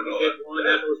 Yeah. He did one.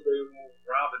 That was the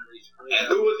Robin recently. And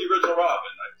who was the original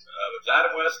Robin? It was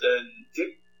Adam West and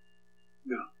Dick.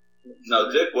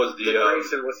 No, Dick was the. Dick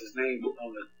Grayson was his name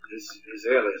on his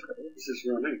alias. What's his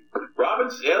real name?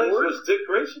 Robin's alias was Dick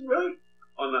Grayson, really?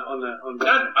 On the.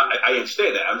 I didn't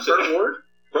say that. I'm saying Burt Ward.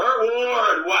 Burt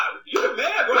Ward. What? You're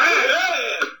mad, bro.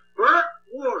 Burt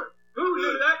Ward. Who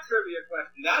knew that trivia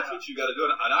question? That's what you got to do.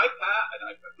 An iPad.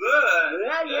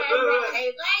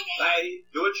 Hey,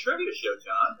 do a trivia show,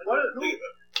 John.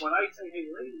 When I say "Hey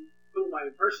lady," who am I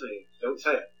impersonating? Don't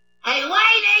say it. Hey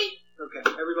lady! Okay,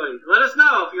 everybody, let us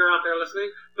know if you're out there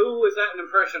listening. Who was that an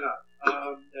impression of?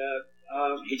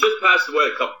 He just passed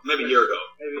away maybe a year ago.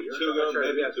 Maybe two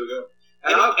ago.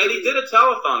 And he did a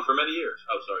telethon for many years.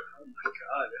 Oh, sorry. Oh my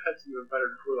God, that's even better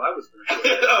than who I was going to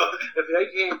say. If they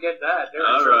can't get that, they're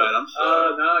all right. I'm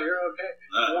sorry. No, you're okay.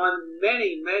 Won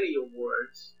many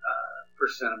awards for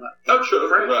cinema. Oh, true.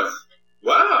 Right.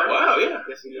 Wow, yeah.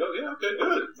 Yes, he did. Yeah, okay,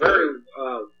 good. Very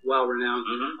well renowned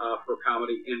for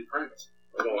comedy in France.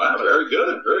 Wow, very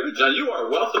good, John. You are a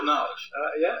wealth of knowledge.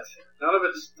 Yes, none of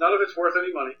it's worth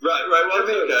any money. Right. Well, it's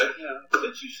okay. Yeah.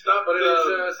 Since you stopped, but it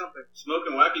is something.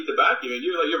 Smoking wacky tobacco, and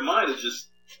your mind is just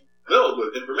filled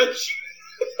with information.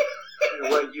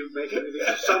 When you make these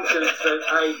assumptions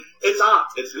that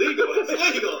It's legal. It's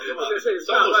legal. Come on. It's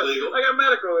almost legal. I got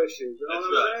medical issues. You know That's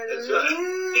what right. I'm That's saying?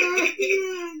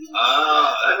 right.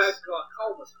 I've had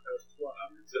glaucoma since I was 12.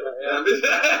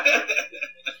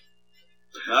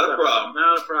 Not a problem.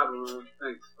 Not a problem.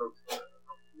 Thanks, folks.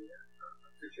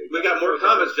 We got more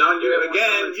comments, John. You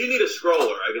need a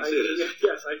scroller. I can see this.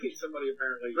 Yes, I need somebody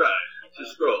apparently. Right.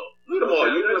 Just scroll. Look at them all.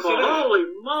 You don't see that? Holy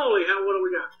moly! What do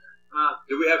we got?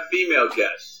 Do we have female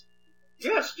guests?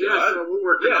 Yes, John. Yeah, so we're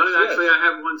working on it. Yes. Actually, I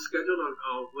have one scheduled.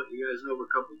 I'll let you guys know a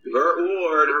couple of people. Burt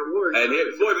Ward. And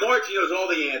boy, Margie knows all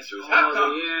the answers. How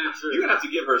come? You're going to have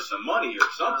to give her some money or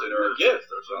something, or a gift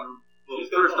or something. Well,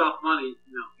 first off, money,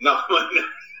 no. No.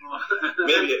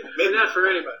 maybe. Not for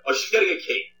anybody. Oh, she's getting a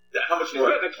cake. How much more?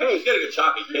 She's getting a cake. She's getting a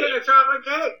chocolate She's cake. getting a chocolate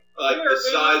cake. Like the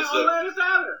size of Let us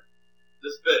have it.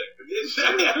 this big. You say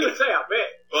how big.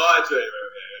 Oh, that's right.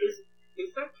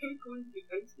 Is that cake going to be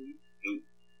tasty?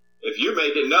 If you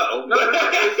make it, no. No,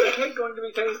 is the cake going to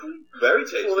be tasty? Very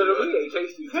tasty. Well, it'll be a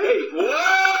tasty cake. Whoa!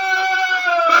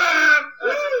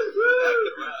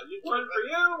 One for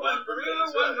you, one for you,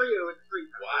 one for you. It's free.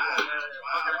 Wow.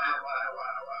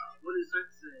 What does that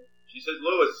say? She says,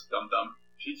 Lewis, dum-dum.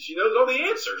 She knows all the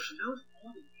answers. She knows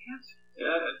all the answers.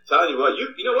 Yeah, telling you what,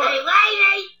 you know what? Hey,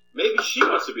 lady! Maybe she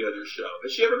wants to be on your show.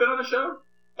 Has she ever been on a show?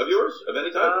 Of yours? Of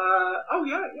any type? Oh,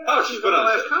 yeah. Oh, she's been on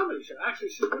the a last show. comedy show. Actually,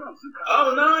 she's been on two comedy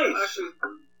Oh, shows. nice. Actually,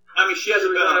 I mean, she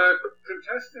hasn't been on. a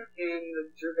contestant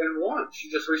and won. She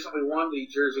just recently won the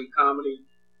Jersey Comedy.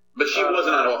 But she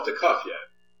wasn't on Off the Cuff yet.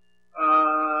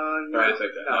 No. Or anything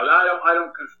like that. No, No. I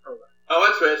don't control that. Oh,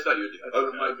 that's right. It's not your deal. That's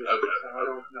Okay. my business. Okay. So I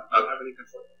don't know. I don't have any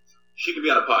control. She could be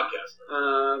on a podcast.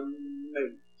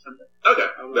 Maybe someday. Okay.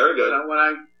 Very good.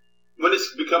 When When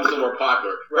this becomes a little more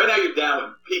popular. Right now you're down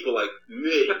with people like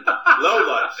me. Low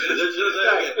life.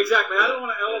 Exactly. I don't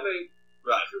want to elevate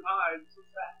Right. too high and too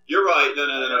fast. You're right. No.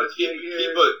 Keep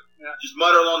it. Yeah. Just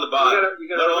mutter along the bottom. You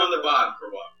gotta Mutter along the bottom for a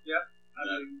while. Yep. I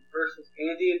mean, first was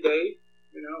Andy and Dave.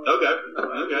 You know. Okay.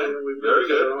 We've Very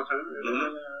good. a long time.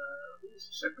 Mm-hmm. Who's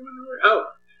the second one?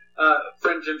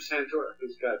 Friend Jim Santora,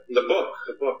 who's got The book.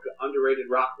 The book, Underrated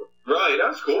Rockwood. Right.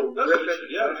 That's cool. That's terrific.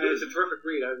 Yeah. It's a terrific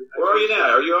read. Where are you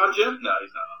now? Are you on, Jim? No,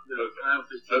 he's not on. No, Okay. I don't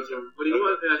think so. But he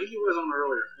was. I think he was on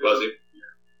earlier. Was he?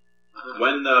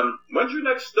 When's your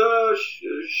next My event?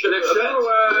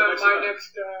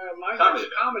 next Comedy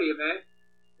comedy event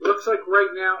looks like right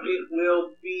now it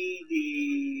will be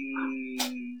the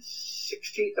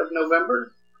 16th of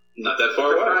November. Not that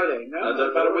far away. Friday. No,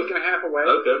 about a week and a half away.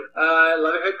 Okay.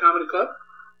 Leatherhead Comedy Club.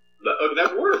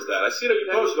 Where is that? I see that you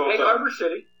post all the Egg time. Harbor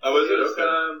City. Oh, is it? It's, Okay.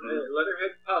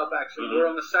 Leatherhead Pub, actually. Mm-hmm. We're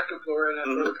on the second floor, and that's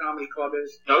where the comedy club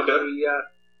is. Okay.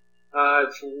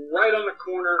 It's right on the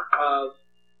corner of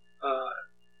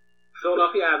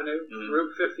Philadelphia Avenue,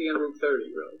 Route 50 and Route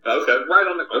 30, really. Okay. Right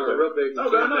on the corner, real big. Oh,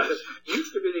 very nice. It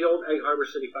used to be the old Egg Harbor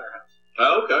City Firehouse.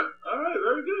 Oh, okay. All right,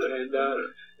 very good. And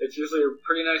it's usually a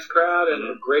pretty nice crowd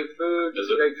and great food,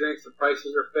 great drinks. The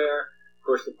prices are fair. Of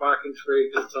course, the parking's free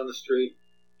because it's on the street.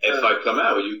 If I come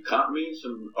out, will you comp me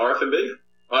some RF&B?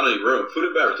 I don't need room. Food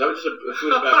and beverage. I would just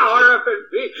food and beverage.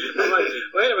 RF&B. I'm like,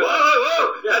 wait a minute.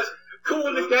 Whoa. That's cool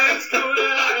in the gangs coming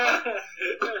out.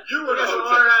 You were in a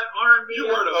hotel. R&B. You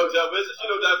were in a hotel business. You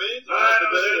know what that means?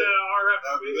 RF&B.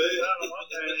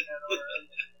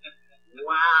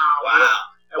 Wow.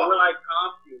 And will I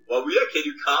comp you? Well, yeah, can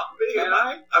you comp me? Can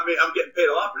I? I mean, I'm getting paid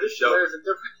a lot for this show. There's a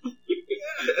difference.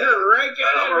 They're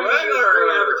regular. I'm a regular.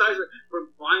 Free advertisement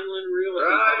from Vineland Real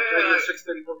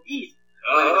Estate, 634 East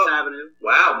Avenue.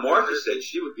 Wow, Martha said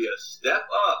she would be a step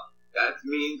up. That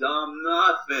means I'm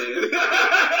nothing.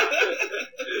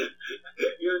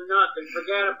 You're nothing.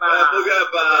 Forget about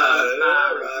it.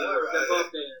 All right.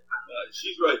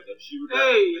 She's right there.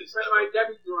 Hey, it's my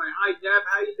Debbie joining. Hi, Deb.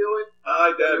 How you doing?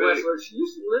 Hi, Debbie. She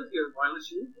used to live here in Vineland.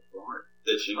 She moved to Florida.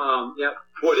 Did she? Yep.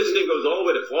 Boy, this thing goes all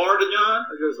the way to Florida, John.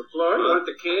 It goes to Florida. Went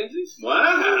to Kansas.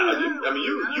 Wow.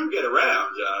 You get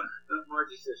around, John.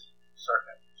 Margie says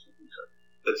sarcasm.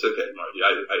 That's okay, Margie. I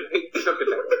took it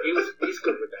that way. He's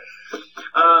good with that.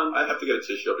 I have to get a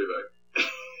tissue. I'll be back.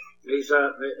 He's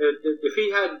if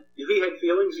he had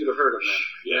feelings, you'd have heard him.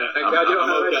 Yeah, Thank God you don't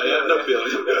have okay. Yeah, no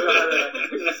feelings. I'm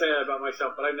gonna say that about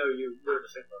myself, but I know you're the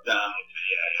same. Nah,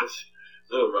 yeah, it's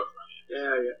a little rough.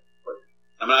 Yeah.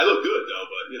 I mean, I look good though,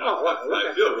 but you know, I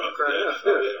feel rough. Yeah.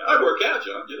 I work out,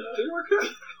 John. You know? Do you work out?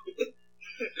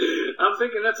 I'm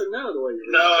thinking that's a no the way you.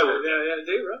 No, I work. Yeah,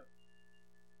 do you, right?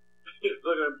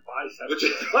 Look at them biceps.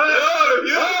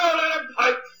 Them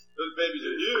pipes. Those babies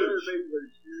are huge.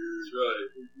 That's right.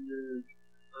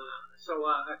 So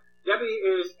Debbie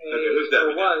is Who's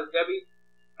Debbie? Debbie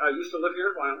used to live here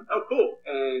in Vineland. Oh, cool.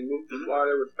 And moved to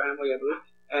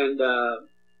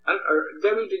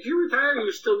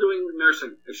was still doing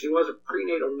nursing. She was a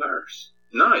prenatal nurse.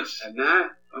 Nice. And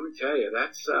that, let me tell you,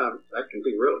 that can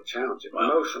be really challenging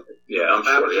emotionally. Yeah,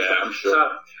 I'm sure. So,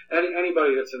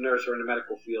 anybody that's a nurse or in the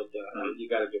medical field, you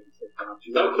got to give them full props.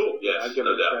 Oh, cool. Yes, I give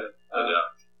no them doubt. credit. No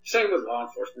doubt. Same with law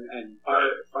enforcement and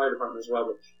fire department as well,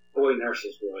 but boy,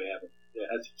 nurses really have it. Yeah,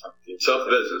 that's a tough deal. Tough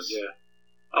business. Yeah.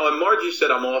 Oh, and Margie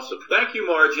said I'm awesome. Thank you,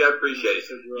 Margie. I appreciate it.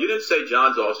 You didn't say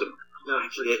John's awesome. No, I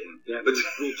didn't. Yeah, me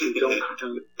too.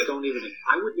 Don't even.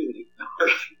 I wouldn't even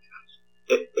acknowledge.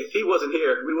 If he wasn't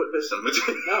here, we wouldn't miss him.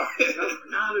 No,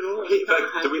 not at all. In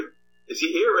fact, is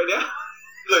he here right now?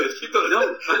 Look, let's keep going. No.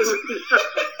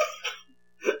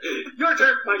 Your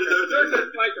turn, Micah. Your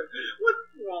turn, Micah. What's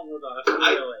wrong with us,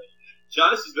 really? John,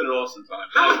 this has been an awesome time.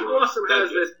 How awesome has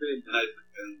this been?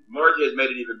 And Margie has made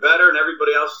it even better, and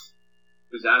everybody else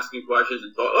who's asking questions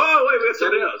and thought, oh, wait, we have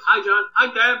somebody else. Hi, John. Hi,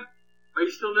 Deb. Are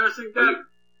you still nursing, Deb?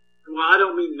 Well, I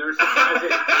don't mean nursing. I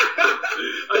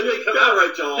think. Come out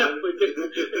right, John. Are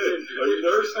you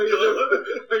nursing?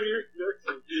 Are you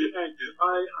nursing? And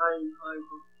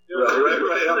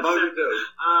Right. I'm hungry too.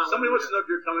 Somebody wants to know if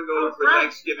you're coming over for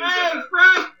Thanksgiving dinner. Hey,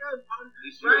 Frank!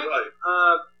 Frank, right.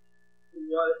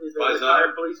 He's a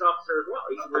retired police officer as well.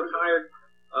 He's retired.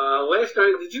 Last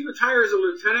night, did you retire as a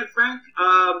lieutenant, Frank?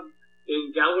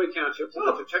 In Galloway Township,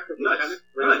 detective lieutenant,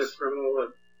 ran the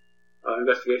criminal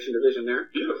investigation division there.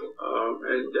 Beautiful.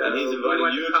 And he's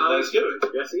inviting you to Thanksgiving.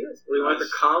 Yes, he is. We went to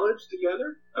college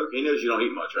together. Okay, he knows you don't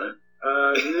eat much, right?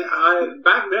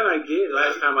 Back then I did.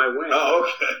 Last time I went. Oh,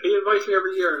 okay. He invites me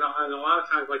every year, and a lot of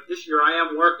times, like this year, I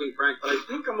am working, Frank, but I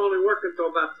think I'm only working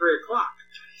until about 3 o'clock.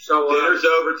 So dinner's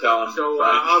over. Tell him. So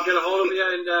I'll get a hold of you,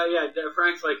 and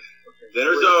Frank's like, okay,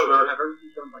 dinner's over. Have everything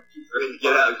done by 2:30.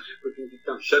 Get out.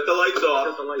 Shut the lights off.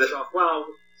 Shut the lights off. Well,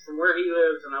 from where he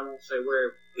lives, and I won't say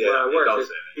where I work,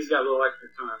 he's got a little extra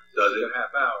time. Does he? A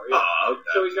half hour. Yeah. Oh, okay.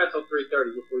 So he's got till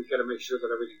 3:30 before he's got to make sure that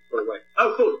everything's put away.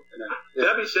 Oh, cool. And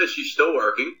Debbie says she's still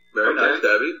working. Very nice,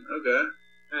 Debbie. Okay.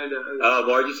 And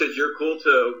Margie says you're cool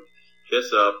too. Kiss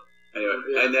up. Anyway,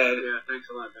 and then thanks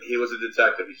a lot. he was a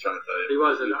detective. He's trying to tell you. He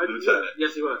was lieutenant.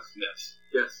 Yes, he was.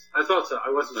 Yes. I thought so.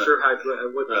 I wasn't sure how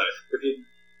if he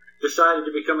decided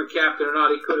to become a captain or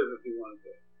not. He could have if he wanted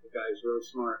to. The guy is really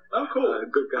smart. Oh, cool.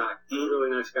 Good guy.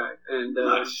 Really nice guy. And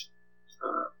nice.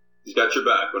 He's got your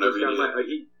back whenever you need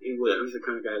it. He would. He's the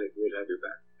kind of guy that would have your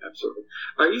back. Absolutely.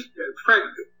 Frank,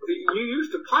 you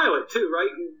used to pilot too, right?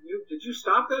 Did you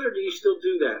stop that, or do you still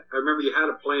do that? I remember you had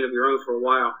a plane of your own for a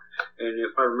while, and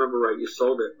if I remember right, you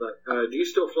sold it. But do you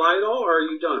still fly at all, or are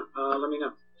you done? Let me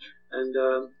know. And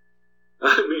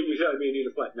I mean, you need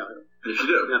a flight. No, I don't. Yes, you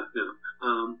do.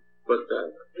 No. But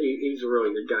he's a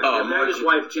really good guy. Oh, and his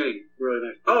wife Jane, really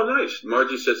nice. Oh, nice.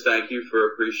 Margie says thank you for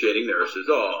appreciating nurses.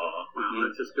 Oh, well,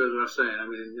 that's just good as I was saying. I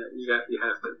mean,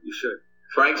 you should.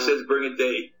 Frank says bring a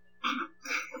date.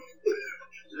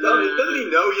 Doesn't he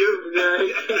know you? Yeah,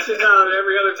 he said no.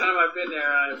 Every other time I've been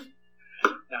there,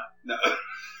 no.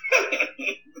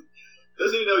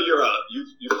 Doesn't he know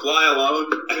you fly alone?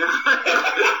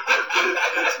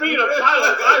 Speaking of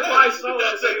pilots, I fly solo.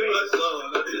 That's it.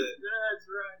 That's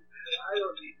right. I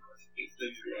don't need no speech.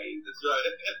 That's right.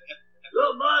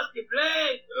 Go musky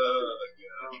play.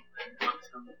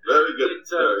 Very good.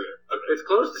 Very good. Okay. It's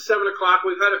close to 7 o'clock.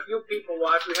 We've had a few people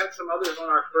watch. We had some others on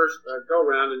our first go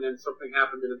round, and then something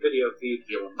happened to the video feed.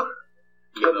 There'll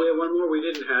be one more we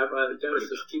didn't have. Dennis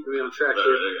is keeping me on track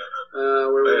here.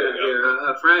 Where we at here?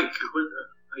 Frank.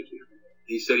 Thank you.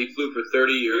 He said he flew for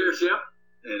 30 years. Yep.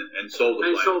 And sold the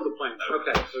plane. And sold the plane.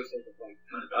 Okay, so he sold the plane.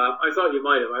 I thought you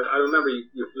might have. I remember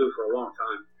you flew for a long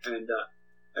time, and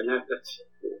that's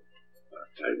cool.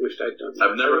 I wish I'd done that.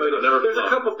 I've never There's flown.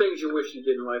 A couple things you wish you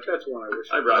didn't like. That's one I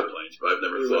wish. I ride planes, but I've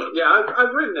never flown. Yeah,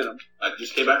 I've ridden in them. I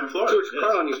just came back from Florida. George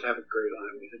Carlin used to have a great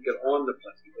line. He said, "Get on the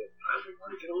plane." He goes, "I don't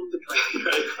want to get on the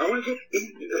plane. I want to get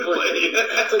in the plane."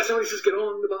 It's like somebody says, "Get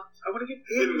on the bus." I want to get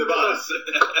in the bus.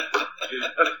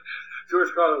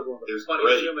 George Carlin was one of the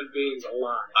funniest human beings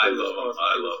alive. I love him.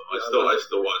 I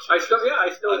still watch him. I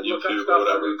still on look up YouTube stuff or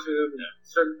whatever. on YouTube. Yeah.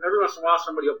 So every once in a while,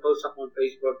 somebody will post something on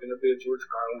Facebook, and it'll be a George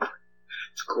Carlin.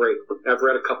 It's great. I've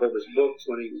read a couple of his books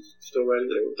when he was still writing.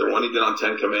 The one he did on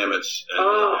 10 Commandments. And,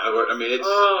 I mean, it's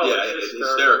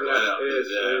hysterical.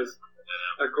 It is.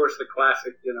 Of course, the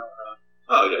classic,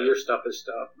 your stuff is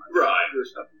stuff. Your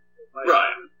stuff is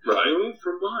Right. Room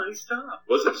for my stuff.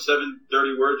 Was it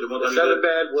 730 words at one time? 7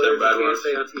 bad words you can't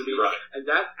say on TV. Right. And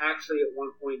that actually at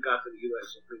one point got to the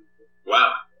U.S. Supreme Court.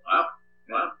 Wow.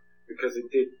 Because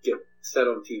it did get said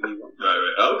on TV one time.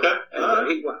 Right. Okay. And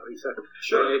he said it.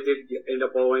 Sure. And it did end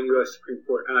up all in U.S. Supreme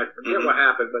Court. And I forget what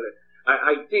happened, but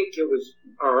I think it was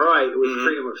all right. It was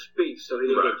freedom of speech, so he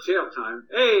didn't get jail time.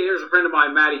 Hey, here's a friend of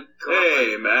mine, Matty.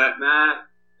 Hey, Matt.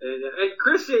 And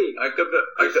Chrissy.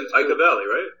 Icavelli,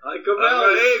 right?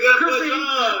 Icavelli. Hey, you got Chrissy.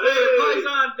 Hey,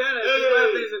 Paisan Dennis.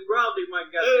 Hey. He and Graldi, my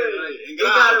guest here tonight. Hey, He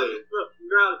got it. Look,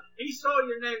 Graldi. He saw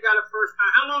your name, got it first time.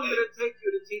 How long did it take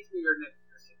you to teach me your name,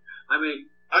 Chrissy? I mean,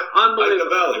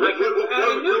 unbelievable. Icavelli.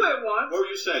 I knew it once. What were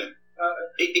you saying?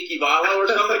 Ikivala or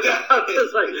something like that?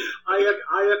 It's like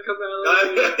Iaccavelli,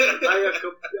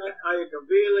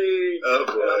 Iaccavelli. Oh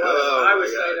boy! I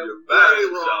was saying it very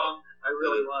wrong. I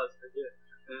really was. I did.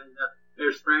 And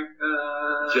there's Frank.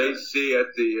 JC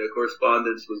at the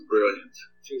correspondence was brilliant.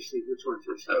 JC, which one?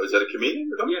 JC? Was that a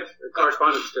comedian? Yes, the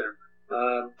correspondence dinner.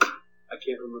 I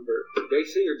can't remember.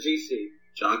 JC or GC?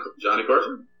 Johnny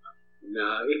Carson?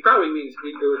 No, he probably means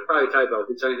it was probably a typo.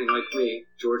 If it's anything like me,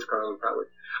 George Carlin probably.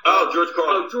 Oh, George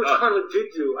Carlin. Oh, George Carlin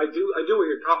did do. I do what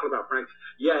you're talking about, Frank.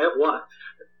 Yeah, it was.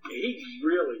 He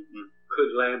really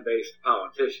could lambaste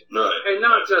politicians, right? And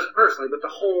not just personally, but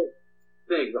the whole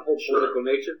thing, the whole political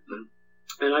nature.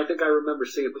 And I think I remember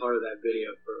seeing part of that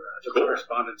video for the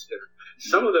correspondence dinner.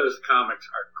 Some of those comics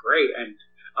are great, and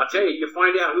I'll tell you, you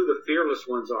find out who the fearless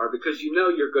ones are because you know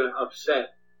you're going to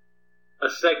upset a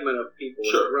segment of people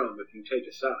in the room if you take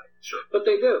a side. Sure. But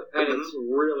they do. And it's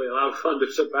really a lot of fun to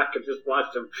sit back and just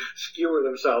watch them skewer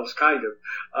themselves, kind of.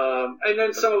 And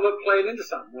then some of it played into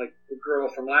something, like the girl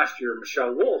from last year,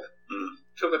 Michelle Wolf,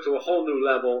 took it to a whole new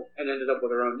level and ended up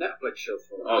with her own Netflix show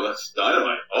for it. Oh, that's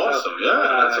dynamite. Awesome.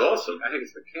 That's awesome. I think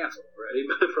it's been canceled already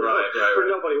for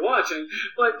nobody watching.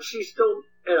 But she's still,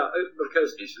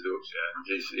 because...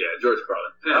 George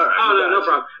Carlin. Yeah. All right. No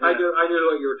problem. Yeah. I knew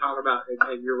what you were talking about,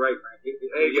 and you're right, Frank.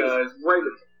 Hey, guys. Right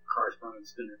at the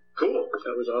correspondence dinner. Cool.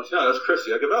 That was awesome. No, that's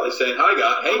Chrissy Icavelli saying, hi,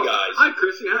 guys. Hey, guys. Hi,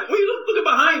 Chrissy. Hi. Well, you look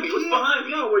behind me. What's behind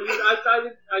me? No, well, I did.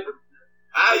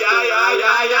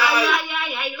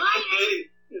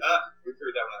 We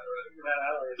threw that one out already.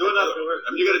 Do another one.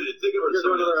 I mean, you gotta think of it.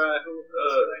 That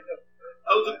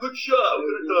was a good show. I'm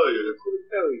gonna tell you.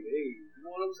 Hey, you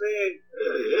know what I'm saying?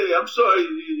 Hey, I'm sorry.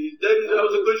 That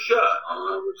was a good shot.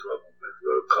 All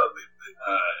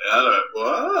right.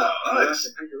 Wow.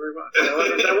 Nice. Thank you very much.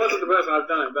 That wasn't the best.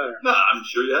 I've done it better. No, I'm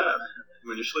sure you have.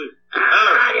 When you sleep.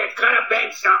 You could have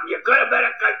been something. You could have been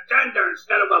a contender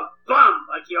instead of a bum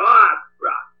like you are,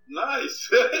 bro. Nice.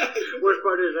 Worst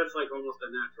part is that's like almost a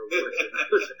natural voice.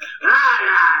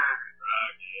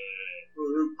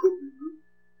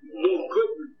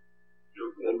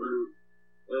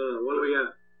 What do we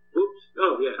got? Oops.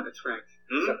 Oh, yeah, that's Frank.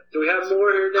 So, do we have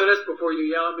more here, Dennis, before you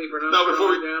yell at me for not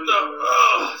before we...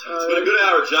 it's been a good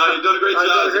hour, John. You've done a great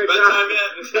job. Is it bedtime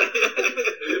yet?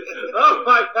 Oh,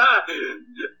 my God.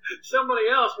 Somebody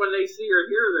else, when they see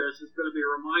or hear this, is going to be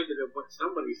reminded of what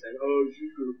somebody said. Oh,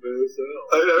 she's going to pass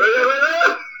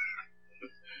out.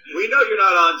 We know you're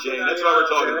not on, Jane. That's why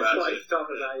we're talking about you. Right.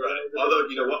 Although,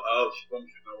 you know what? Oh, she's going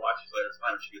to watch us later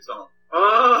tonight when she gets home.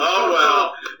 Oh,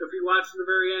 well. If you watch to the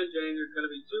very end, Jane, there's going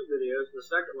to be 2 videos. The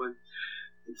second one,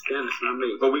 it's Dennis, not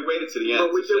me. But we waited to the end.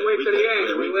 But we did wait to the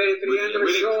end. We waited to the end of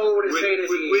the show to say this.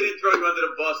 We didn't throw you under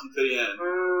the bus until the end.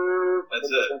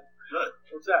 That's it. Right.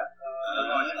 What's that?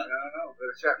 I don't know.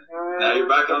 Better check. Now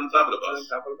you're back on top of the bus.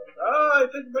 Oh,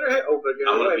 I think you better hit. Oh, but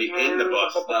I want to be in the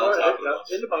bus, not on top of the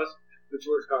bus. In the bus. The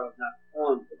George Carlin, not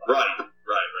on the bus. Right.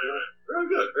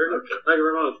 Very good. Thank you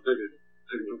very much. Thank you.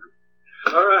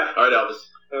 All right,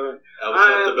 Elvis. Elvis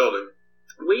left the building.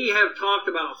 We have talked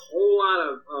about a whole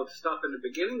lot of stuff in the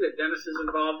beginning that Dennis is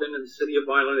involved in the city of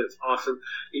Vineland. It's awesome.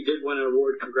 He did win an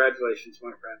award. Congratulations,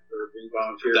 my friend, for being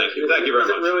volunteer. Thank you very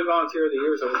much. Is it really volunteer of the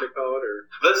year? Is that what they call it?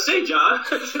 Or? Let's see, John.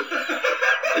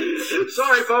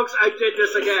 Sorry, folks. I did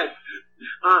this again.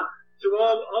 To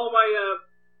all my...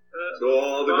 to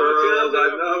all the girls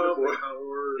I've known before.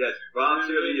 Yes,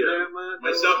 volunteer of the year.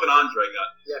 Myself and Andre got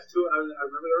this. Yes, I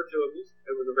remember there were 2 of you.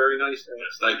 It was a very nice day.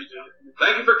 Yes, thank you, John.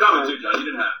 Thank you for coming, too, John. You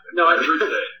didn't have to. No, I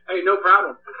appreciate it. Hey, no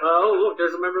problem. Oh, look,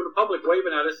 there's a member of the public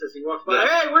waving at us as he walks by.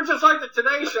 Hey, we're just like the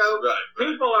Today Show. Right.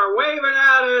 People are waving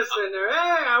at us, and they're,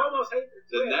 hey, I almost hate this.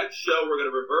 The next show, we're going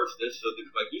to reverse this, so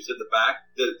like you said, the back,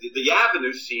 the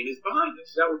avenue scene is behind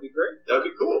us. That would be great. That would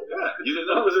be cool. Yeah. You didn't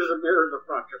know. There's a mirror in the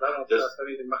front, because I don't trust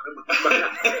anything behind my back.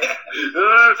 You know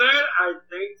what I'm saying? I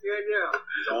think you do.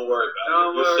 Don't worry about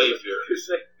it. You're safe here. You're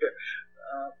safe here.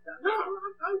 No,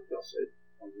 I feel safe.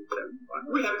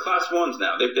 We have class 1s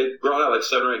now. They brought out like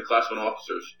 7 or 8 class 1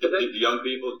 officers. The young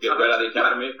people get right out of the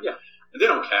academy. Yeah. And they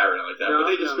don't carry it like that, no,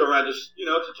 but they just go around just,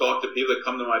 to talk to people that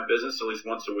come to my business at least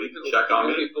once a week and check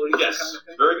on me. Yes. Kind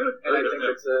of very good. And very I think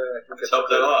it's helped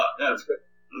that a lot. Yeah. That's good.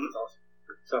 That's awesome.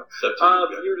 So,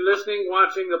 you're listening,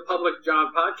 watching the Public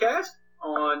John podcast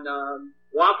on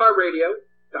Wildfire Radio,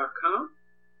 Facebook.com,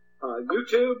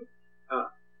 YouTube,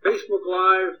 Facebook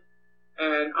Live,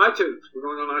 and iTunes. We're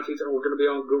going on iTunes, and we're going to be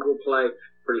on Google Play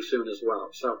pretty soon as well.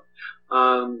 So,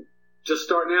 just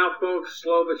starting out, folks,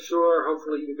 slow but sure.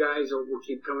 Hopefully you guys will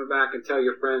keep coming back and tell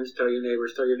your friends, tell your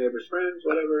neighbors' friends,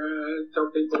 whatever. Tell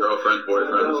people. Girlfriends,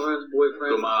 boyfriends. Girlfriends,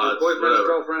 boyfriends. Gumads, boyfriends, whatever.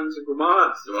 girlfriends, and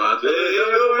gumads. Gumads. Hey,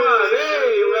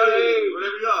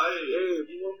 whatever you got. if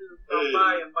you want me to stop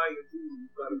by and buy your food, you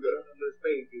got to go on this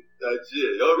page. That's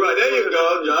it. All right, there you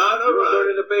go, John. All right. Go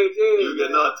to the page. You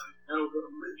get nothing.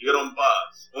 You get on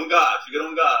bars. On guards. You get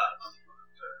on guards.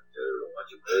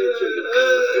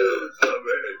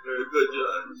 Very good,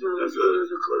 John. That's good.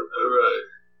 All right.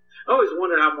 I always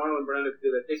wondered how Marlon Brando could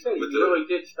do that. They said he really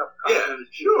did stuff. Yeah,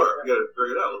 sure. You got to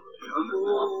figure it out a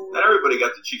little bit. Not everybody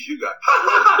got the cheeks you got.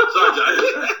 Sorry, John.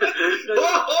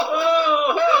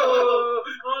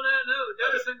 On that note,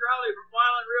 Dennis and Raleigh from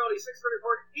Wyland Realty,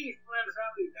 634 East Landis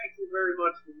Avenue. Thank you very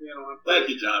much for being on. Thank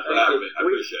you, John, for having me. I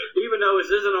appreciate it. Even though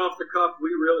this isn't off the cuff, we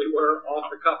really were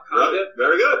off the cuff content. Right.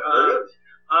 Very good. Very good.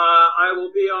 I will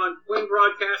be on Quinn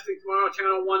Broadcasting tomorrow,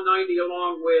 channel 190,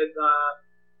 along with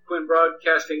Quinn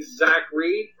Broadcasting's Zach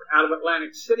Reed out of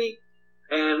Atlantic City,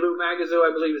 and Lou Magazoo,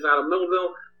 I believe, is out of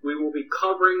Millville. We will be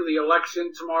covering the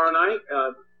election tomorrow night,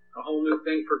 a whole new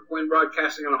thing for Quinn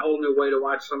Broadcasting and a whole new way to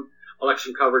watch some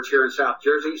election coverage here in South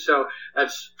Jersey. So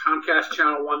that's Comcast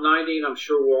channel 190, and I'm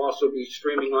sure we'll also be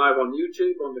streaming live on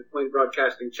YouTube on the Quinn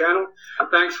Broadcasting channel.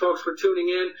 Thanks, folks, for tuning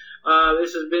in.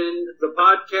 This has been the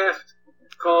podcast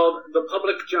called The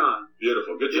Public John.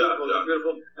 Beautiful. Good job, John.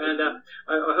 Beautiful. And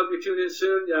I hope you tune in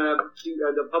soon.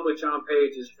 The Public John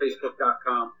page is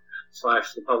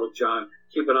facebook.com/The Public John.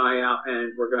 Keep an eye out,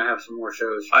 and we're going to have some more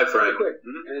shows. Hi, Frank. Quick.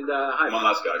 Mm-hmm. And hi. One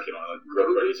last guy came on.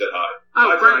 He said hi.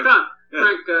 Oh, hi, Frank Dunn. Yeah.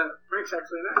 Frank's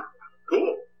actually an actor.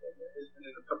 Cool. He's been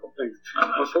in a couple things.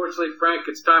 Unfortunately, Frank,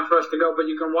 it's time for us to go, but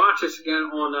you can watch us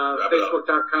again on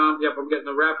facebook.com. Yep, I'm getting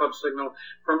the wrap-up signal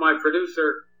from my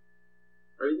producer.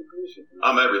 Are you the producer?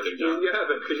 I'm everything, John. You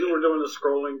haven't, because you were doing the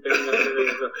scrolling thing and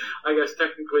everything. So I guess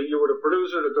technically you were the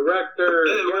producer, the director.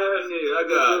 Hey, I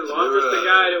got you. I'm just the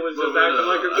guy that was just acting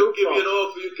like a goofball. I'll give you an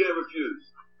offer you can't refuse.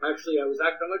 Actually, I was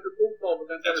acting like a goofball,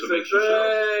 but then that's what said, makes you show.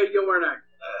 Hey, you weren't acting.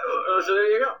 So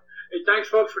there you go. Hey,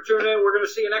 thanks, folks, for tuning in. We're going to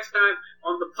see you next time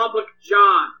on The Public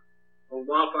John on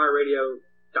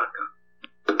WildfireRadio.com.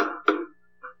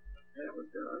 Yeah, I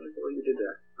like the way you did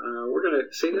that. We're going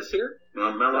to see this here.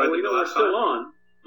 Remember I did we're still on.